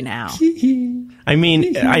me right now. I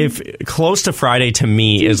mean, close to Friday to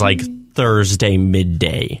me is like Thursday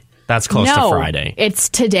midday. That's close to Friday. It's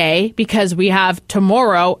today, because we have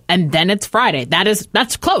tomorrow, and then it's Friday.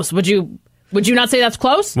 That's close. Would you not say that's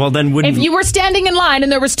close? Well, then if you were standing in line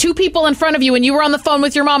and there was two people in front of you and you were on the phone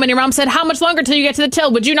with your mom and your mom said, how much longer till you get to the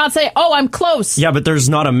till? Would you not say, oh, I'm close? Yeah, but there's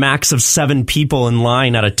not a max of 7 people in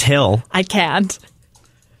line at a till. I can't.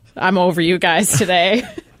 I'm over you guys today.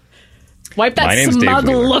 Wipe My that name's smug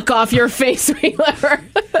Dave Wheeler. look off your face, Wheeler.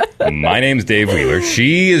 My name's Dave Wheeler.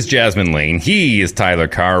 She is Jasmine Lane. He is Tyler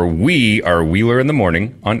Carr. We are Wheeler in the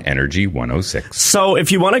Morning on Energy 106. So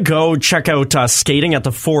if you want to go check out skating at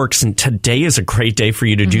the Forks, and today is a great day for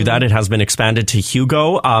you to do that. It has been expanded to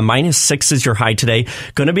Hugo. -6 is your high today.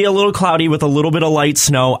 Going to be a little cloudy with a little bit of light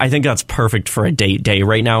snow. I think that's perfect for a date day.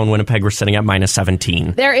 Right now in Winnipeg, we're sitting at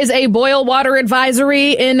 -17. There is a boil water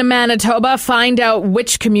advisory in Manitoba. Find out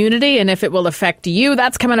which community and if it will affect you.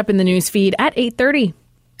 That's coming up in the news feed at 8:30.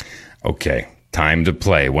 Okay, time to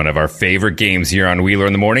play one of our favorite games here on Wheeler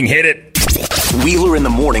in the Morning. Hit it! Wheeler in the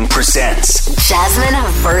Morning presents Jasmine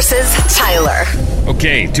versus Tyler.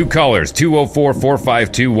 Okay, two callers,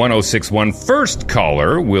 204-452-1061. First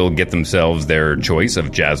caller will get themselves their choice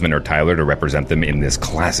of Jasmine or Tyler to represent them in this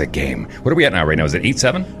classic game. What are we at now right now? Is it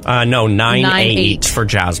 8-7? No, 9-8 for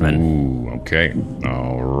Jasmine. Ooh, okay.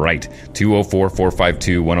 All right.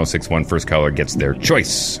 204-452-1061. First caller gets their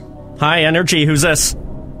choice. Hi, Energy. Who's this?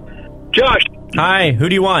 Josh. Hi, who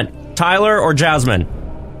do you want? Tyler or Jasmine?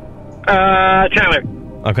 Tyler.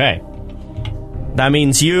 Okay. That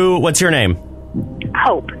means you... What's your name?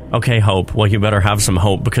 Hope. Okay, Hope. Well, you better have some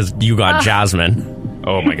hope because you got Jasmine.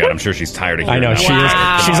 Oh, my God. I'm sure she's tired of I hearing know.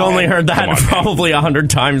 that. She's only heard that Come on, probably 100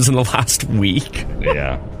 times in the last week.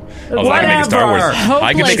 Yeah. Oh,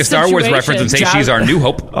 I can make a Star Wars reference and say she's our new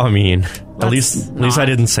Hope. I mean, at least I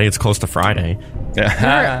didn't say it's close to Friday. You're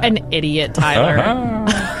an idiot, Tyler.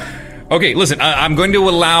 Okay, listen, I'm going to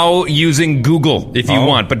allow using Google if you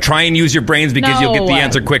want, but try and use your brains because you'll get the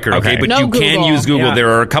answer quicker, okay? But you can use Google. Yeah. There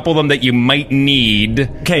are a couple of them that you might need.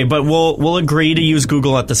 Okay, but we'll agree to use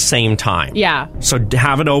Google at the same time. Yeah. So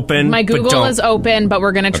have it open. My but Google don't. is open, but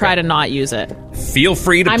we're going to try to not use it. Feel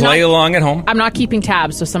free to play along at home. I'm not keeping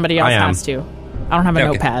tabs, so somebody else has to. I don't have a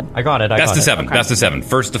notepad. I got it. Best of seven. Best of seven.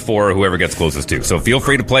 First to four, whoever gets closest to. So feel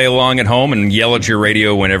free to play along at home and yell at your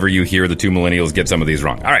radio whenever you hear the two millennials get some of these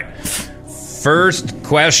wrong. All right. First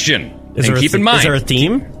question. Keep in mind. Is there a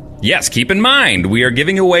theme? Yes, keep in mind. We are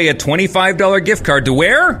giving away a $25 gift card to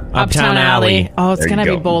where? Uptown Alley. Oh, it's There going you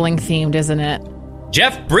to go. be bowling themed, isn't it?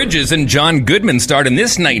 Jeff Bridges and John Goodman starred in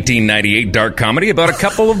this 1998 dark comedy about a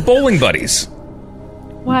couple of bowling buddies.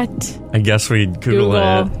 What? I guess we'd Google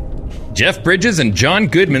it. Jeff Bridges and John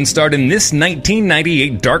Goodman starred in this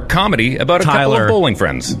 1998 dark comedy about a couple of bowling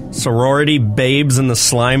friends. Sorority Babes in the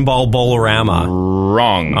Slimeball Bowlerama.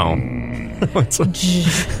 Wrong.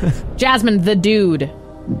 Jasmine, the dude.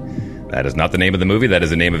 That is not the name of the movie. That is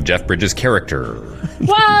the name of Jeff Bridges' character.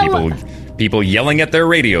 Well, People yelling at their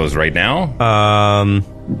radios right now.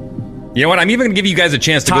 You know what? I'm even going to give you guys a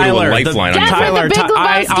chance to go to a lifeline. Tyler,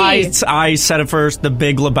 I said it first. The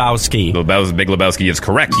Big Lebowski. The Big Lebowski is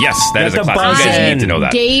correct. Yes, that is a classic. You guys need to know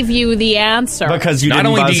that. Gave you the answer. Because you Not didn't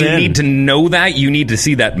only buzz do you in. need to know that, you need to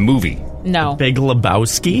see that movie. No. Big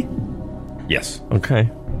Lebowski? Yes. Okay.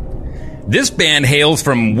 This band hails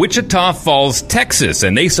from Wichita Falls, Texas,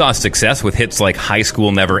 and they saw success with hits like High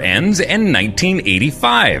School Never Ends and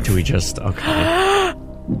 1985. Do we just... Okay.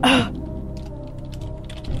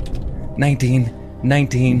 19.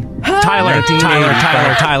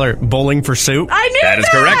 Tyler. Bowling for Soup? I knew That is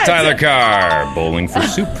correct, Tyler Carr. Bowling for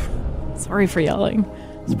Soup. Sorry for yelling.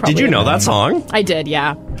 Did you know that song? I did,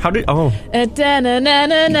 yeah. How did... Oh. And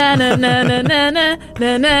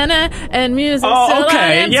music. Oh,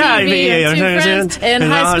 okay. Yeah, In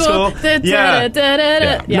high school. Yeah.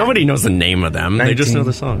 Nobody knows the name of them. They just know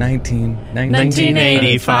the song.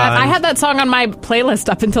 1985. I had that song on my playlist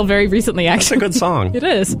up until very recently, actually. That's a good song. It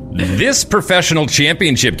is. This professional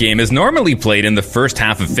championship game is normally played in the first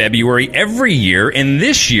half of February every year, and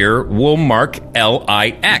this year will mark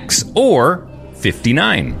LIX, or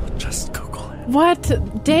 59. Just Google it.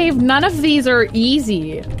 What? Dave, none of these are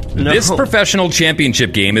easy. This professional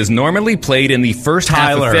championship game is normally played in the first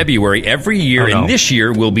half of February every year, and this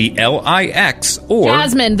year will be LIX, or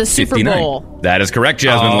Jasmine, the Super 59. Bowl. That is correct,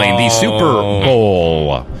 Jasmine Lane. The Super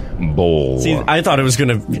Bowl. See, I thought it was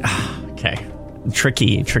going to... Okay.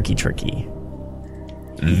 Tricky.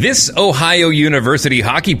 This Ohio University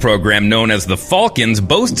hockey program, known as the Falcons,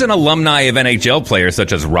 boasts an alumni of NHL players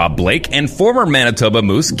such as Rob Blake and former Manitoba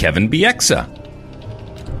Moose Kevin Bieksa.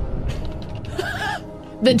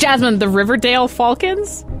 Jasmine, the Riverdale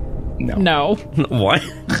Falcons? No. What?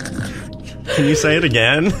 Can you say it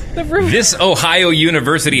again? This Ohio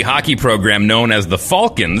University hockey program, known as the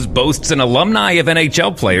Falcons, boasts an alumni of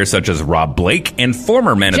NHL players such as Rob Blake and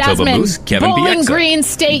former Manitoba Jasmine, Moose Kevin Bowling Bieksa. Green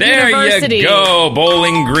State there University. You go,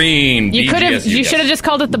 Bowling Green. You should have just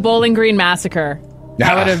called it the Bowling Green Massacre.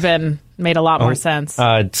 That would have made a lot more sense.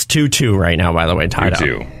 It's 2-2 right now, by the way, tied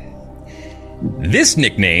 2-2. This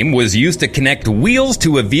nickname was used to connect wheels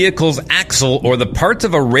to a vehicle's axle or the parts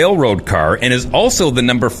of a railroad car, and is also the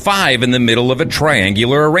number 5 in the middle of a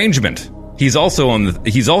triangular arrangement. He's also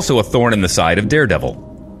a thorn in the side of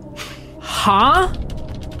Daredevil. Huh?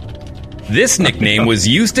 This nickname was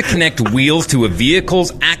used to connect wheels to a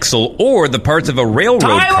vehicle's axle or the parts of a railroad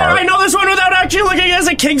Tyler, car. I know this one without actually looking at it. It's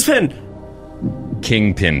a Kingspin.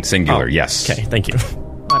 Kingpin, singular, yes. Okay, thank you.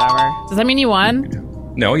 Whatever. Does that mean you won?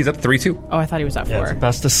 No, he's up 3-2. Oh, I thought he was up 4. It's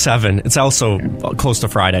best of 7. It's also close to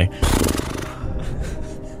Friday.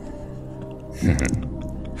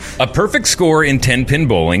 A perfect score in 10-pin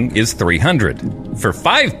bowling is 300. For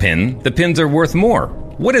 5-pin, the pins are worth more.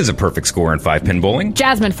 What is a perfect score in 5-pin bowling?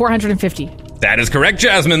 Jasmine, 450. That is correct,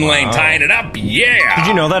 Jasmine Lane. Tying it up. Yeah. Did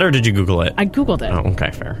you know that or did you Google it? I Googled it. Oh,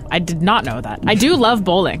 okay, fair. I did not know that. I do love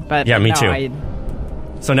bowling, but yeah, me no, too.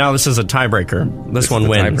 So now this is a tiebreaker. This one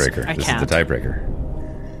wins. Tiebreaker. This is the tiebreaker.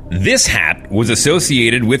 This hat was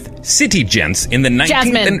associated with city gents in the 19th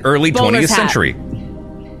Jasmine, and early 20th hat. century.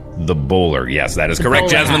 The bowler. Yes, that is correct.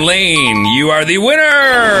 bowler Jasmine hat. Lane, you are the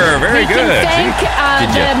winner. Very We good. can thank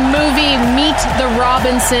Did the movie Meet the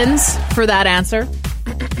Robinsons for that answer.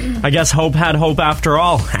 I guess Hope had hope after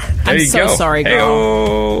all. There you so go. sorry,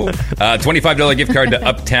 girl. Hey-o. $25 gift card to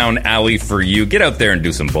Uptown Alley for you. Get out there and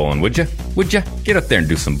do some bowling, would you? Would you? Get out there and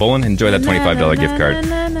do some bowling. Enjoy that $25 gift card.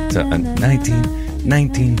 So,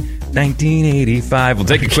 1985. We'll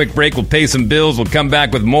take a quick break. We'll pay some bills. We'll come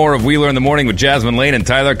back with more of Wheeler in the Morning with Jasmine Lane and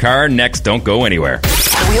Tyler Carr. Next, don't go anywhere.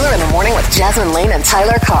 Wheeler in the Morning with Jasmine Lane and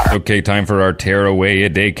Tyler Carr. Okay, time for our Tear Away a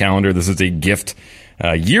Day calendar. This is a gift.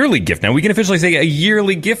 Yearly gift. Now, we can officially say a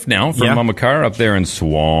yearly gift now from Mama Carr up there in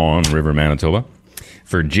Swan River, Manitoba.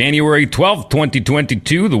 For January 12th,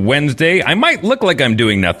 2022, the Wednesday, I might look like I'm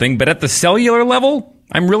doing nothing, but at the cellular level,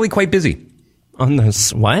 I'm really quite busy. On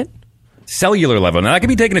this, what? Cellular level. Now, that can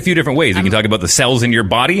be taken a few different ways. You can talk about the cells in your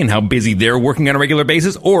body and how busy they're working on a regular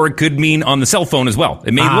basis, or it could mean on the cell phone as well.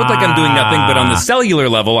 It may look like I'm doing nothing, but on the cellular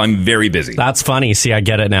level, I'm very busy. That's funny. See, I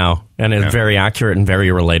get it now. And it's very accurate and very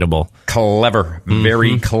relatable. Clever.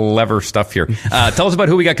 Very clever stuff here. Tell us about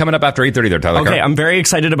who we got coming up after 8:30 there, Tyler. Okay, I'm very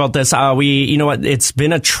excited about this. You know what? It's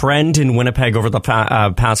been a trend in Winnipeg over the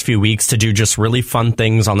past few weeks to do just really fun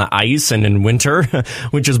things on the ice and in winter,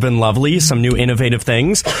 which has been lovely. Some new innovative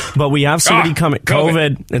things. But we have somebody coming.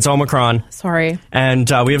 COVID. It's Omicron. Sorry.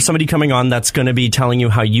 And we have somebody coming on that's going to be telling you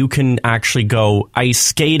how you can actually go ice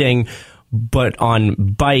skating, but on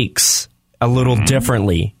bikes a little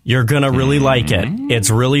differently. You're going to really like it. It's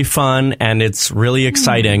really fun and it's really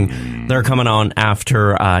exciting. They're coming on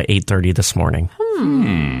after 8:30 this morning.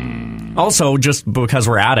 Also, just because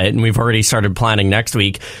we're at it and we've already started planning next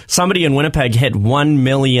week, somebody in Winnipeg hit 1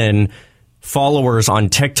 million followers on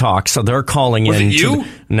TikTok, so they're calling in. Was it you?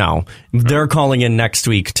 No. They're calling in next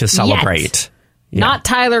week to celebrate. Not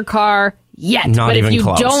Tyler Carr yet. Not but if even you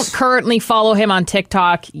close. don't currently follow him on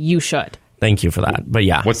TikTok, you should. Thank you for that. But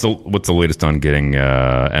yeah. What's the latest on getting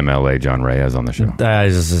MLA John Reyes on the show?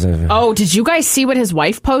 Oh, did you guys see what his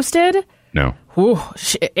wife posted? No. Ooh,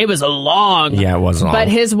 it was long. Yeah, it was long. But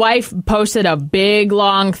his wife posted a big,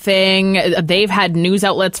 long thing. They've had news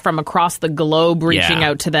outlets from across the globe reaching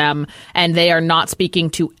out to them, and they are not speaking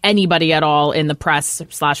to anybody at all in the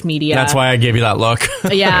press/media. That's why I gave you that look.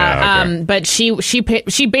 Yeah, but she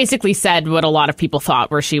basically said what a lot of people thought,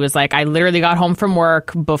 where she was like, I literally got home from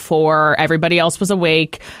work before everybody else was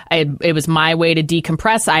awake. It was my way to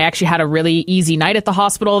decompress. I actually had a really easy night at the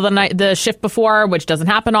hospital the shift before, which doesn't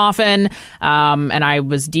happen often. And I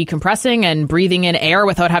was decompressing and breathing in air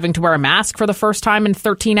without having to wear a mask for the first time in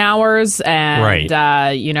 13 hours. And,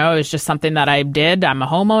 it was just something that I did. I'm a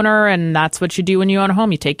homeowner, and that's what you do when you own a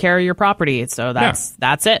home. You take care of your property. So that's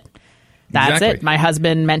it. That's Exactly. it. My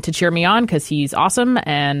husband meant to cheer me on because he's awesome,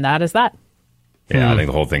 and that is that. Yeah, I think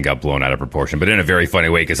the whole thing got blown out of proportion, but in a very funny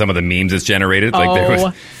way, because some of the memes it's generated. Like there was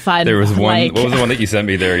one. What was the one that you sent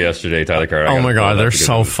me there yesterday, Tyler Carr? Oh my God, they're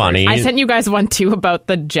so funny. I sent you guys one too about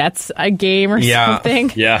the Jets game or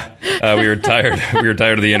something. Yeah, we were tired. We were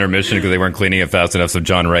tired of the intermission because they weren't cleaning it fast enough. So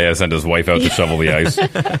John Reyes sent his wife out to shovel the ice.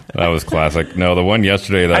 That was classic. No, the one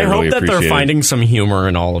yesterday that I really appreciated. I hope that they're finding some humor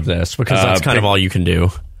in all of this, because that's kind of all you can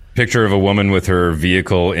do. Picture of a woman with her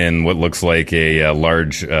vehicle in what looks like a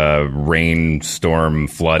large rainstorm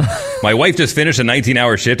flood. My wife just finished a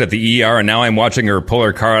 19-hour shift at the ER, and now I'm watching her pull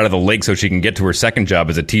her car out of the lake so she can get to her second job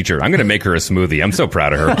as a teacher. I'm going to make her a smoothie. I'm so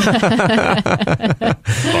proud of her.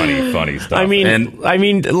 Funny stuff. I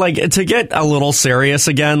mean, like, to get a little serious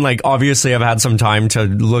again, like, obviously I've had some time to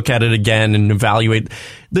look at it again and evaluate.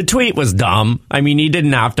 The tweet was dumb. I mean, he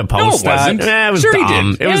didn't have to post that. It was sure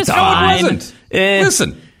dumb. He did. It was dumb. No, it wasn't.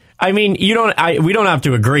 Listen. I mean, we don't have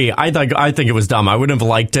to agree. I think it was dumb. I wouldn't have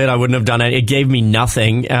liked it. I wouldn't have done it. It gave me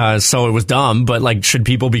nothing. So it was dumb. But like, should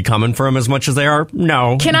people be coming for him as much as they are?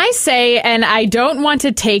 No. Can I say, and I don't want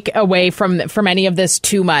to take away from any of this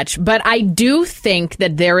too much, but I do think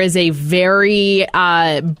that there is a very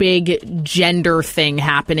big gender thing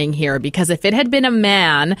happening here, because if it had been a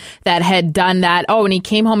man that had done that, and he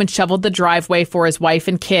came home and shoveled the driveway for his wife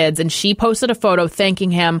and kids, and she posted a photo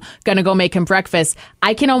thanking him, gonna go make him breakfast,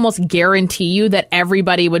 I can almost almost guarantee you that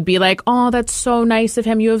everybody would be like, oh, that's so nice of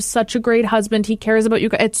him. You have such a great husband. He cares about you.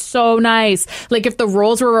 It's so nice. Like, if the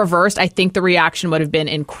roles were reversed, I think the reaction would have been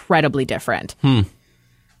incredibly different.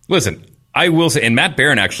 Listen, I will say, and Matt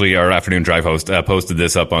Barron, actually, our afternoon drive host, posted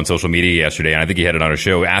this up on social media yesterday, and I think he had it on a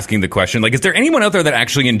show, asking the question, like, is there anyone out there that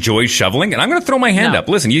actually enjoys shoveling? And I'm going to throw my hand up.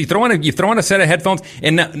 Listen, you throw on a set of headphones,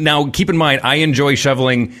 and now keep in mind, I enjoy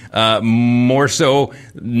shoveling more so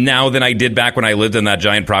now than I did back when I lived in that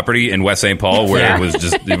giant property in West St. Paul, where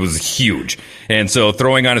it was huge. And so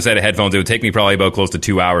throwing on a set of headphones, it would take me probably about close to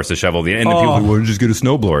 2 hours to shovel the. And the people who want to just get a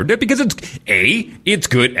snowblower, because it's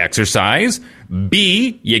good exercise.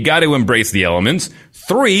 B, you got to embrace the elements.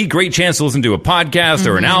 3, great chance to listen to a podcast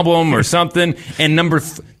or an album or something. And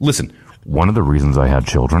listen, one of the reasons I had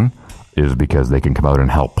children is because they can come out and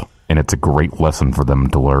help, and it's a great lesson for them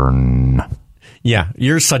to learn. Yeah,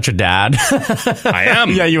 you're such a dad. I am.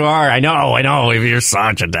 Yeah, you are. I know. You're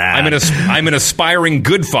such a dad. I'm an aspiring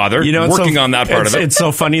good father, working on that part of it. It's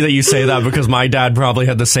so funny that you say that, because my dad probably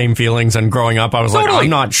had the same feelings, and growing up, I was like, I'm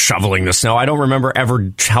not shoveling the snow. I don't remember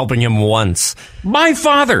ever helping him once. My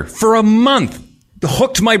father, for a month,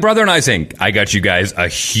 hooked my brother and I, saying, I got you guys a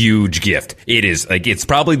huge gift. It's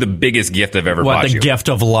probably the biggest gift I've ever bought you. What, the gift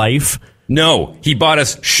of life? No, he bought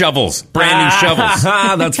us shovels, brand new shovels.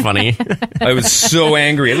 That's funny. I was so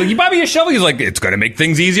angry. You bought me a shovel. He's like, it's going to make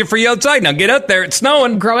things easier for you outside. Now get out there. It's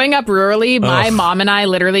snowing. Growing up rurally, my mom and I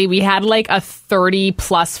we had like a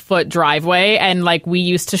 30+ foot driveway, and like we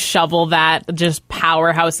used to shovel that, just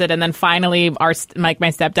powerhouse it. And then finally my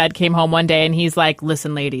stepdad came home one day and he's like,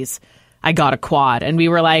 listen, ladies, I got a quad. And we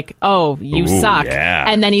were like, oh, you suck. Yeah.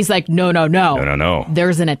 And then he's like, no. No.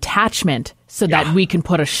 There's an attachment so that we can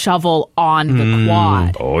put a shovel on the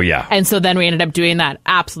quad. Oh, yeah. And so then we ended up doing that.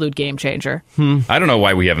 Absolute game changer. I don't know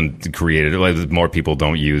why we haven't created it. Like, more people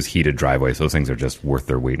don't use heated driveways. Those things are just worth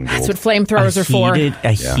their weight in gold. That's what flamethrowers are for.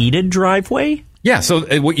 Heated driveway? Yeah, so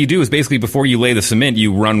what you do is basically before you lay the cement,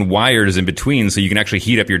 you run wires in between so you can actually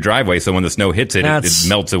heat up your driveway, so when the snow hits it, it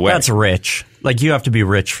melts away. That's rich. Like, you have to be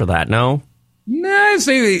rich for that, no? Nah,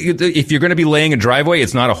 if you're going to be laying a driveway,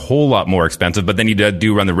 it's not a whole lot more expensive, but then you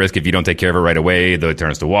do run the risk if you don't take care of it right away, it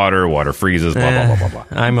turns to water freezes, blah, blah, blah, blah,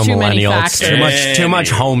 blah. I'm a millennial. It's too much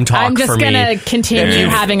home talk for me. I'm just going to continue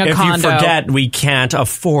having a condo. If you forget, we can't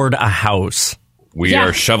afford a house. We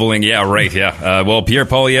are shoveling, well, Pierre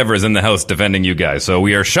Poilievre is in the house defending you guys, so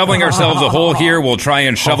we are shoveling ourselves a hole here. We'll try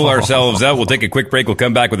and shovel ourselves out. We'll take a quick break. We'll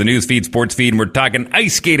come back with a news feed, sports feed, and we're talking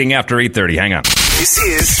ice skating after 8:30. Hang on. This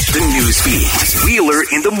is the news feed. Wheeler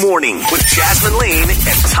in the morning with Jasmine Lane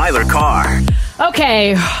and Tyler Carr.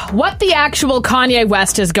 Okay, what the actual Kanye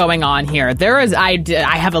West is going on here?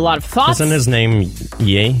 I have a lot of thoughts. Isn't his name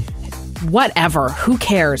Ye? Whatever. Who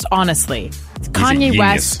cares, honestly? Kanye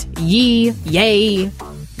West, Ye,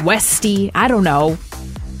 Westy, I don't know.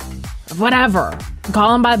 Whatever.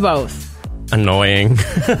 Call him by both. Annoying.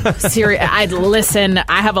 Listen,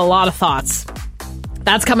 I have a lot of thoughts.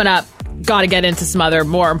 That's coming up. Got to get into some other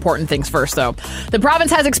more important things first, though. The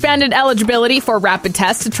province has expanded eligibility for rapid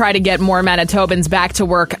tests to try to get more Manitobans back to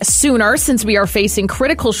work sooner, since we are facing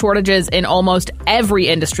critical shortages in almost every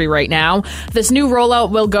industry right now. This new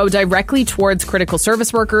rollout will go directly towards critical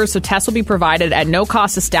service workers, so tests will be provided at no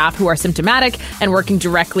cost to staff who are symptomatic and working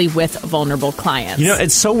directly with vulnerable clients.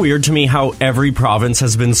 It's so weird to me how every province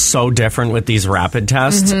has been so different with these rapid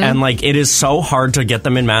tests, and it is so hard to get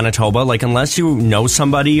them in Manitoba. Like, unless you know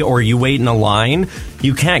somebody or you wait in a line,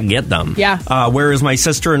 you can't get them. Yeah. Whereas my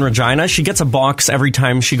sister in Regina, she gets a box every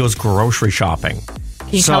time she goes grocery shopping.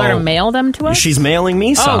 Can you tell her to mail them to us? She's mailing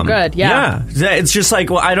me some. Oh, good. Yeah. It's just like,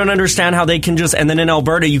 well, I don't understand how they can just, and then in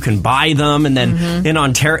Alberta, you can buy them, and then in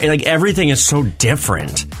Ontario, like, everything is so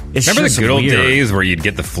different. Remember the good old days where you'd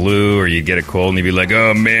get the flu or you'd get a cold and you'd be like,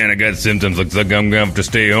 oh man, I got symptoms, looks like I'm going to have to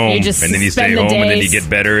stay home. And then you stay home and then you get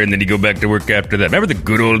better and then you go back to work after that. Remember the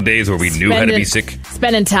good old days where we knew how to be sick?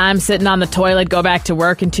 Spending time sitting on the toilet, go back to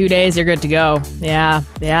work in 2 days, you're good to go. Yeah,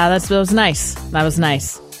 that was nice. That was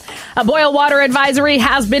nice. A boil water advisory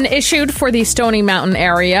has been issued for the Stony Mountain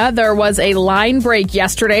area. There was a line break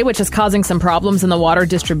yesterday, which is causing some problems in the water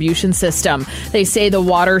distribution system. They say the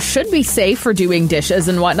water should be safe for doing dishes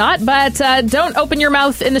and whatnot, but don't open your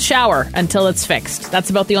mouth in the shower until it's fixed. That's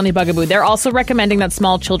about the only bugaboo. They're also recommending that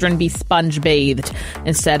small children be sponge bathed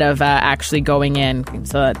instead of actually going in,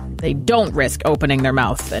 so that they don't risk opening their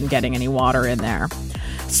mouth and getting any water in there.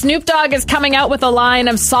 Snoop Dogg is coming out with a line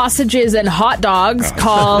of sausages and hot dogs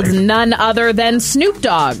called none other than Snoop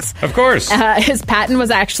Dogs. Of course. His patent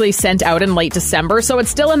was actually sent out in late December, so it's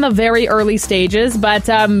still in the very early stages, but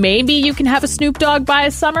maybe you can have a Snoop Dogg by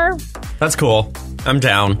summer. That's cool. I'm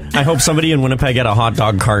down. I hope somebody in Winnipeg at a hot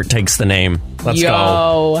dog cart takes the name. Let's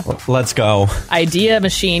go. Let's go. Idea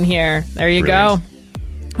machine here. There you go.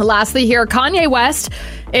 Lastly here, Kanye West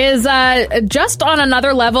is just on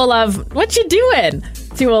another level of what you doing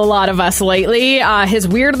to a lot of us lately. His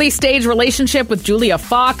weirdly staged relationship with Julia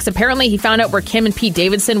Fox. Apparently, he found out where Kim and Pete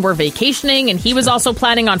Davidson were vacationing, and he was also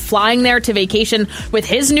planning on flying there to vacation with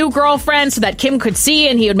his new girlfriend so that Kim could see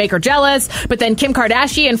and he would make her jealous. But then Kim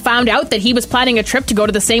Kardashian found out that he was planning a trip to go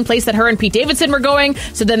to the same place that her and Pete Davidson were going.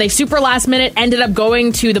 So then they super last minute ended up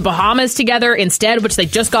going to the Bahamas together instead, which they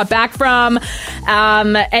just got back from.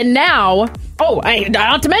 And now...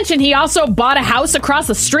 not to mention, he also bought a house across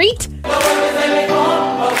the street.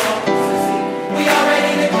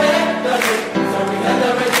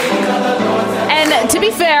 And to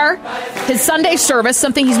be fair, his Sunday service,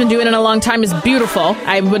 something he's been doing in a long time, is beautiful.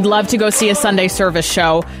 I would love to go see a Sunday service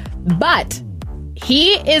show. But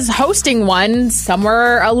he is hosting one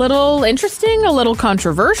somewhere a little interesting, a little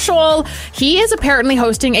controversial. He is apparently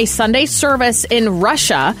hosting a Sunday service in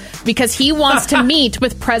Russia because he wants to meet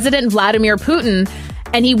with President Vladimir Putin,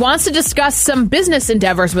 and he wants to discuss some business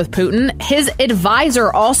endeavors with Putin. His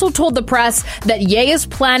advisor also told the press that Ye is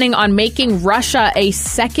planning on making Russia a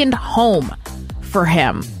second home for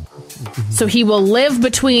him. So he will live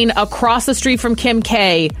between across the street from Kim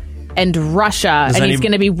K and Russia, and he's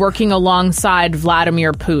going to be working alongside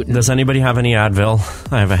Vladimir Putin. Does anybody have any Advil?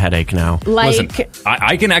 I have a headache now. Listen,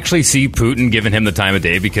 I can actually see Putin giving him the time of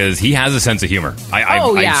day because he has a sense of humor.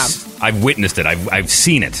 I've witnessed it. I've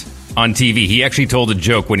seen it on TV. He actually told a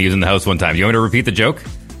joke when he was in the house one time. You want me to repeat the joke?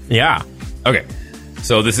 Yeah. Okay.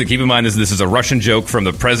 So keep in mind this is a Russian joke from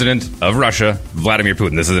the president of Russia, Vladimir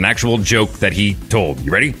Putin. This is an actual joke that he told.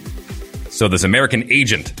 You ready? So this American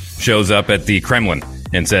agent shows up at the Kremlin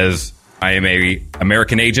and says, I am a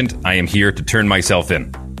American agent. I am here to turn myself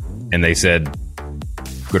in. And they said,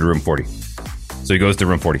 go to room 40. So he goes to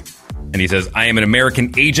room 40. And he says, I am an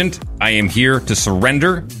American agent. I am here to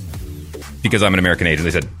surrender because I'm an American agent.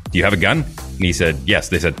 They said, do you have a gun? And he said, yes.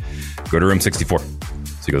 They said, go to room 64. So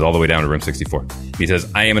he goes all the way down to room 64. He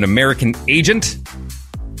says, I am an American agent.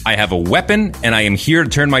 I have a weapon, and I am here to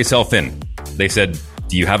turn myself in. They said,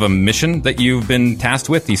 do you have a mission that you've been tasked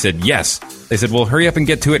with? He said, yes. They said, well, hurry up and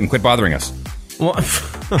get to it and quit bothering us. What?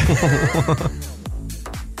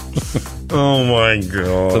 Oh my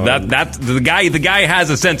god! So that's the guy has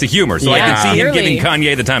a sense of humor, so I can see him giving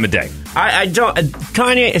Kanye the time of day. I don't.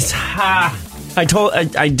 Kanye is.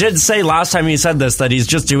 I did say last time he said this that he's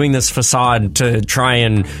just doing this facade to try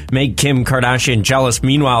and make Kim Kardashian jealous.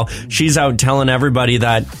 Meanwhile, she's out telling everybody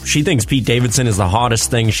that she thinks Pete Davidson is the hottest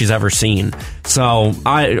thing she's ever seen. So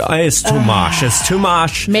it's too much. It's too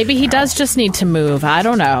much. Maybe he does just need to move. I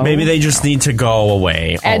don't know. Maybe they just need to go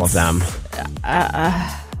away, all of them.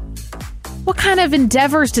 What kind of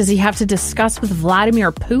endeavors does he have to discuss with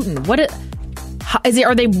Vladimir Putin?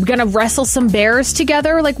 Are they going to wrestle some bears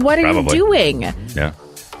together? Like, what are you doing? Yeah.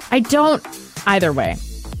 I don't. Either way.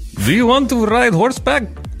 Do you want to ride horseback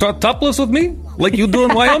topless with me? Like you do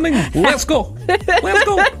in Wyoming? Let's go. Let's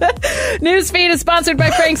go. Newsfeed is sponsored by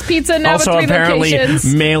Frank's Pizza, now also, with 3 apparently,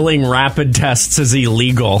 locations. mailing rapid tests is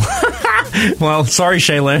illegal. Well, sorry,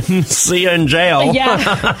 Shaylin. See you in jail.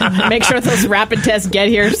 Yeah. Make sure those rapid tests get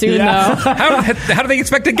here soon, though. How do they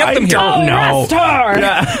expect to get them here? I don't know.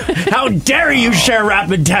 Yeah. How dare you share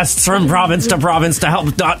rapid tests from province to province to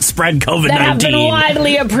help not spread COVID-19? That have been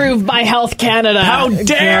widely approved by Health Canada. How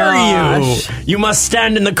dare you? You must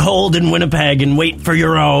stand in the cold in Winnipeg and wait for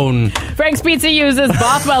your own. Frank's Pizza uses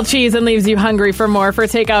Bothwell cheese and leaves you hungry for more. For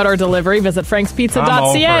takeout or delivery, visit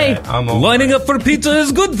frankspizza.ca. Lining up for pizza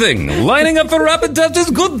is a good thing. Lining up for rapid test is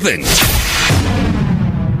a good thing.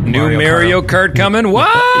 New Mario Kart coming. What?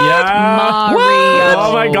 Yeah. Mario.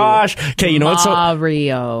 Oh my gosh. Okay, you know what's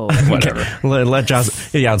Mario. Whatever. Let Jazz.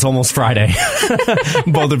 Yeah, it's almost Friday.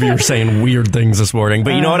 Both of you are saying weird things this morning.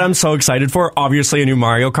 But you know what I'm so excited for? Obviously a new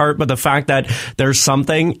Mario Kart, but the fact that there's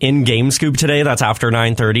something in GameScoop today that's after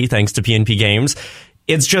 9:30, thanks to PNP Games.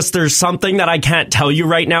 It's just there's something that I can't tell you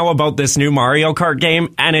right now about this new Mario Kart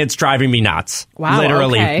game, and it's driving me nuts. Wow,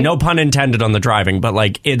 literally. okay. No pun intended on the driving, but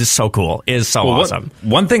like it is so cool. It is so awesome.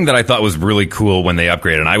 One thing that I thought was really cool when they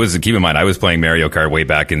upgraded, and keep in mind, I was playing Mario Kart way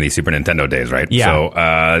back in the Super Nintendo days, right? Yeah.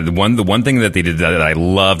 So the one thing that they did that I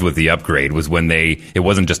loved with the upgrade was when it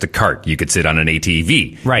wasn't just a cart. You could sit on an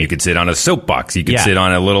ATV. Right. You could sit on a soapbox. You could sit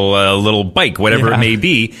on a little bike, whatever it may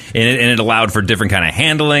be, and it allowed for different kind of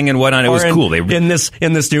handling and whatnot. It was cool.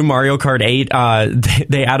 In this new Mario Kart 8,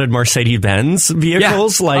 they added Mercedes-Benz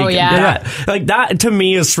vehicles. Yeah. Like that to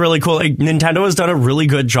me is really cool. Like, Nintendo has done a really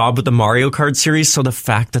good job with the Mario Kart series, so the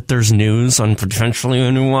fact that there's news on potentially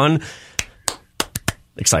a new one,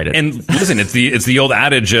 excited. And listen, it's the old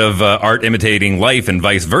adage of art imitating life and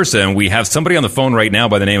vice versa. And we have somebody on the phone right now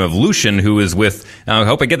by the name of Lucian who is with, I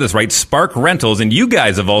hope I get this right, Spark Rentals. And you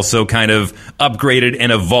guys have also kind of upgraded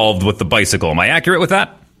and evolved with the bicycle. Am I accurate with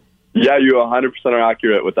that? Yeah, you 100% are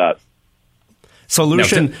accurate with that. So,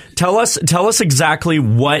 Lucian, tell us exactly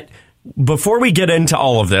what, before we get into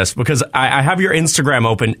all of this, because I have your Instagram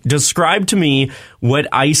open, describe to me what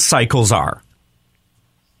ice cycles are.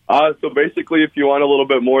 So basically, if you want a little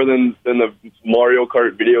bit more than the Mario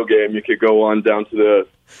Kart video game, you could go on down to the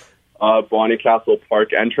Bonnycastle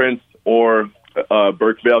Park entrance or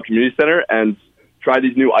Burkevale Community Center and try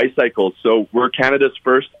these new ice cycles. So we're Canada's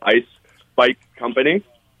first ice bike company,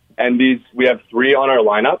 and we have 3 on our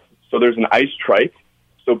lineup. So there's an ice trike.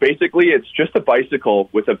 So basically, it's just a bicycle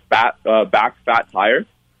with a back fat tire,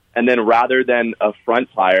 and then rather than a front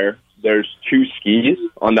tire, there's 2 skis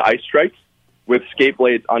on the ice trike with skate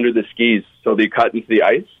blades under the skis, so they cut into the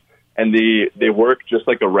ice, and they work just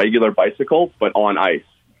like a regular bicycle, but on ice.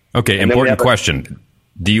 Okay, important question.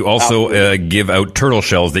 Do you also give out turtle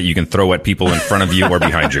shells that you can throw at people in front of you or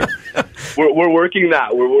behind you? We're working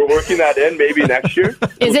that. We're working that in maybe next year.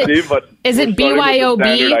 Is it BYOB?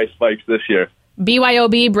 Standard ice bikes this year.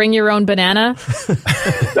 BYOB, bring your own banana?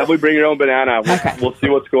 Definitely bring your own banana. We'll see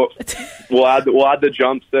what's going. We'll add the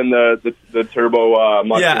jumps and the turbo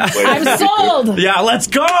Mustang blades. I'm sold. Yeah, let's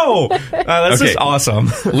go. This is awesome.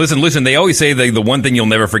 Listen. They always say the one thing you'll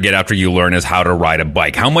never forget after you learn is how to ride a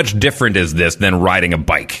bike. How much different is this than riding a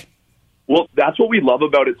bike? Well, that's what we love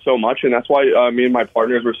about it so much, and that's why me and my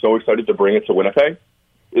partners were so excited to bring it to Winnipeg,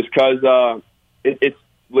 is because it's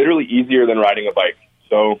literally easier than riding a bike.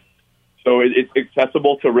 So it's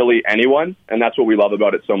accessible to really anyone, and that's what we love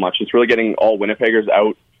about it so much. It's really getting all Winnipeggers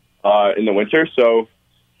out in the winter. So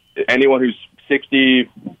anyone who's 60,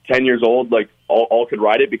 10 years old, like all could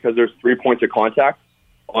ride it because there's 3 points of contact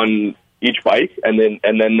on each bike, and then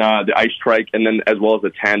the ice trike, and then as well as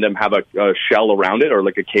the tandem have a shell around it or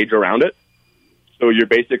like a cage around it. So you're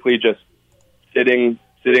basically just sitting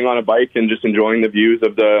on a bike and just enjoying the views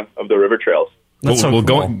of the river trails. Cool.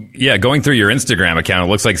 Going through your Instagram account,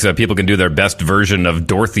 it looks like people can do their best version of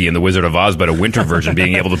Dorothy in The Wizard of Oz, but a winter version,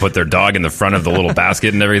 being able to put their dog in the front of the little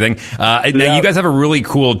basket and everything. Now, you guys have a really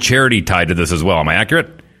cool charity tied to this as well. Am I accurate?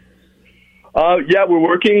 Yeah, we're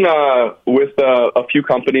working with a few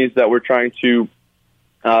companies that we're trying to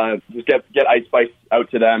just get ice bikes out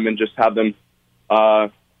to them and just have them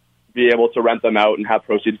be able to rent them out and have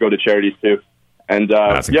proceeds go to charities too. And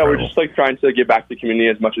we're just like trying to give back to the community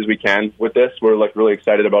as much as we can with this. We're like really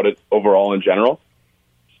excited about it overall in general.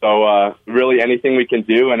 So really anything we can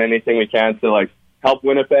do and anything we can to like help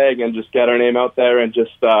Winnipeg and just get our name out there and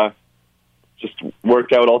just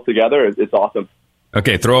work out all together. It's awesome.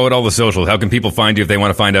 Okay, throw out all the socials. How can people find you if they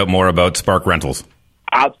want to find out more about Spark Rentals?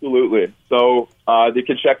 Absolutely. So they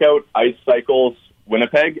can check out Ice Cycles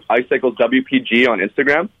Winnipeg, Ice Cycles WPG on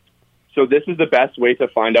Instagram. So this is the best way to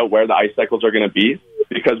find out where the ice cycles are going to be,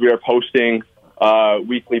 because we are posting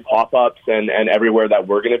weekly pop-ups and everywhere that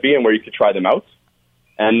we're going to be and where you could try them out.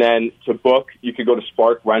 And then to book, you could go to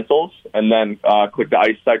Spark Rentals and then click the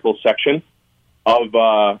ice cycle section of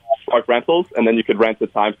Spark Rentals, and then you could rent the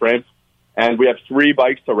time frame. And we have 3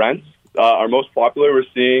 bikes to rent. Our most popular we're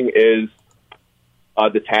seeing is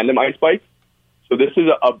the tandem ice bike. So this is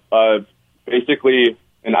basically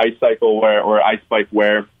an ice cycle or ice bike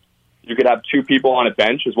where you could have 2 people on a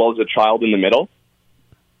bench as well as a child in the middle,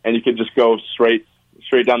 and you could just go straight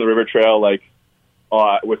down the river trail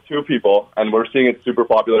with 2 people. And we're seeing it super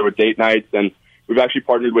popular with date nights, and we've actually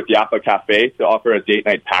partnered with Yappa Cafe to offer a date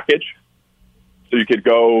night package. So you could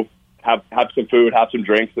go have some food, have some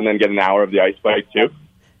drinks, and then get an hour of the ice bike too.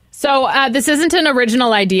 So this isn't an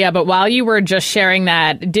original idea, but while you were just sharing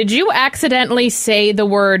that, did you accidentally say the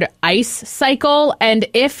word ice cycle? And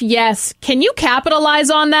if yes, can you capitalize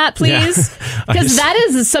on that, please? Because that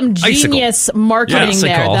is some genius marketing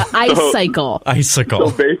there, the ice cycle. Icicle.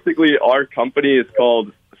 So basically, our company is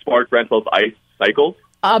called Spark Rentals Ice Cycles.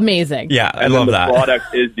 Amazing. Yeah, I love that. The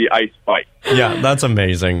product is the ice bike. Yeah, that's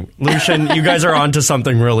amazing. Lucian, you guys are onto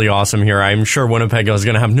something really awesome here. I'm sure Winnipeg is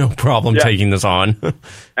going to have no problem taking this on.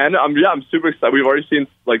 And I'm super excited. We've already seen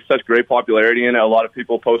like such great popularity in it. A lot of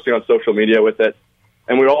people posting on social media with it.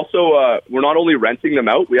 And we're also we're not only renting them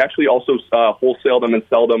out, we actually also wholesale them and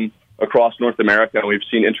sell them across North America. And we've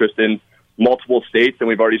seen interest in multiple states, and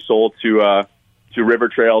we've already sold to to river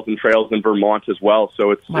trails and trails in Vermont as well.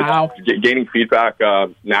 So it's gaining feedback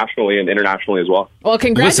nationally and internationally as well. Well,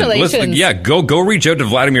 congratulations. Listen, go reach out to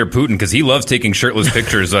Vladimir Putin because he loves taking shirtless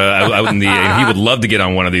pictures out in the and he would love to get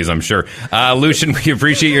on one of these, I'm sure. Lucian, we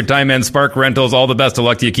appreciate your time, man. Spark Rentals, all the best of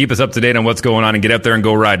luck to you. Keep us up to date on what's going on and get out there and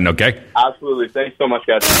go riding, okay? Absolutely. Thanks so much,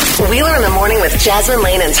 guys. Wheeler in the Morning with Jasmine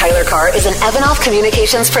Lane and Tyler Carr is an Evanoff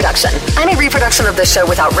Communications production. Any reproduction of this show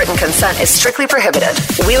without written consent is strictly prohibited.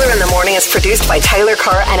 Wheeler in the Morning is produced by Tyler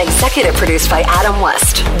Carr and executive produced by Adam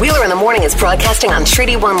West. Wheeler in the Morning is broadcasting on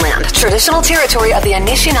Treaty 1 land, traditional territory of the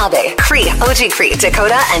Anishinaabe, Cree, Oji-Cree,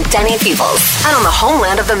 Dakota, and Dene peoples, and on the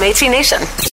homeland of the Métis Nation.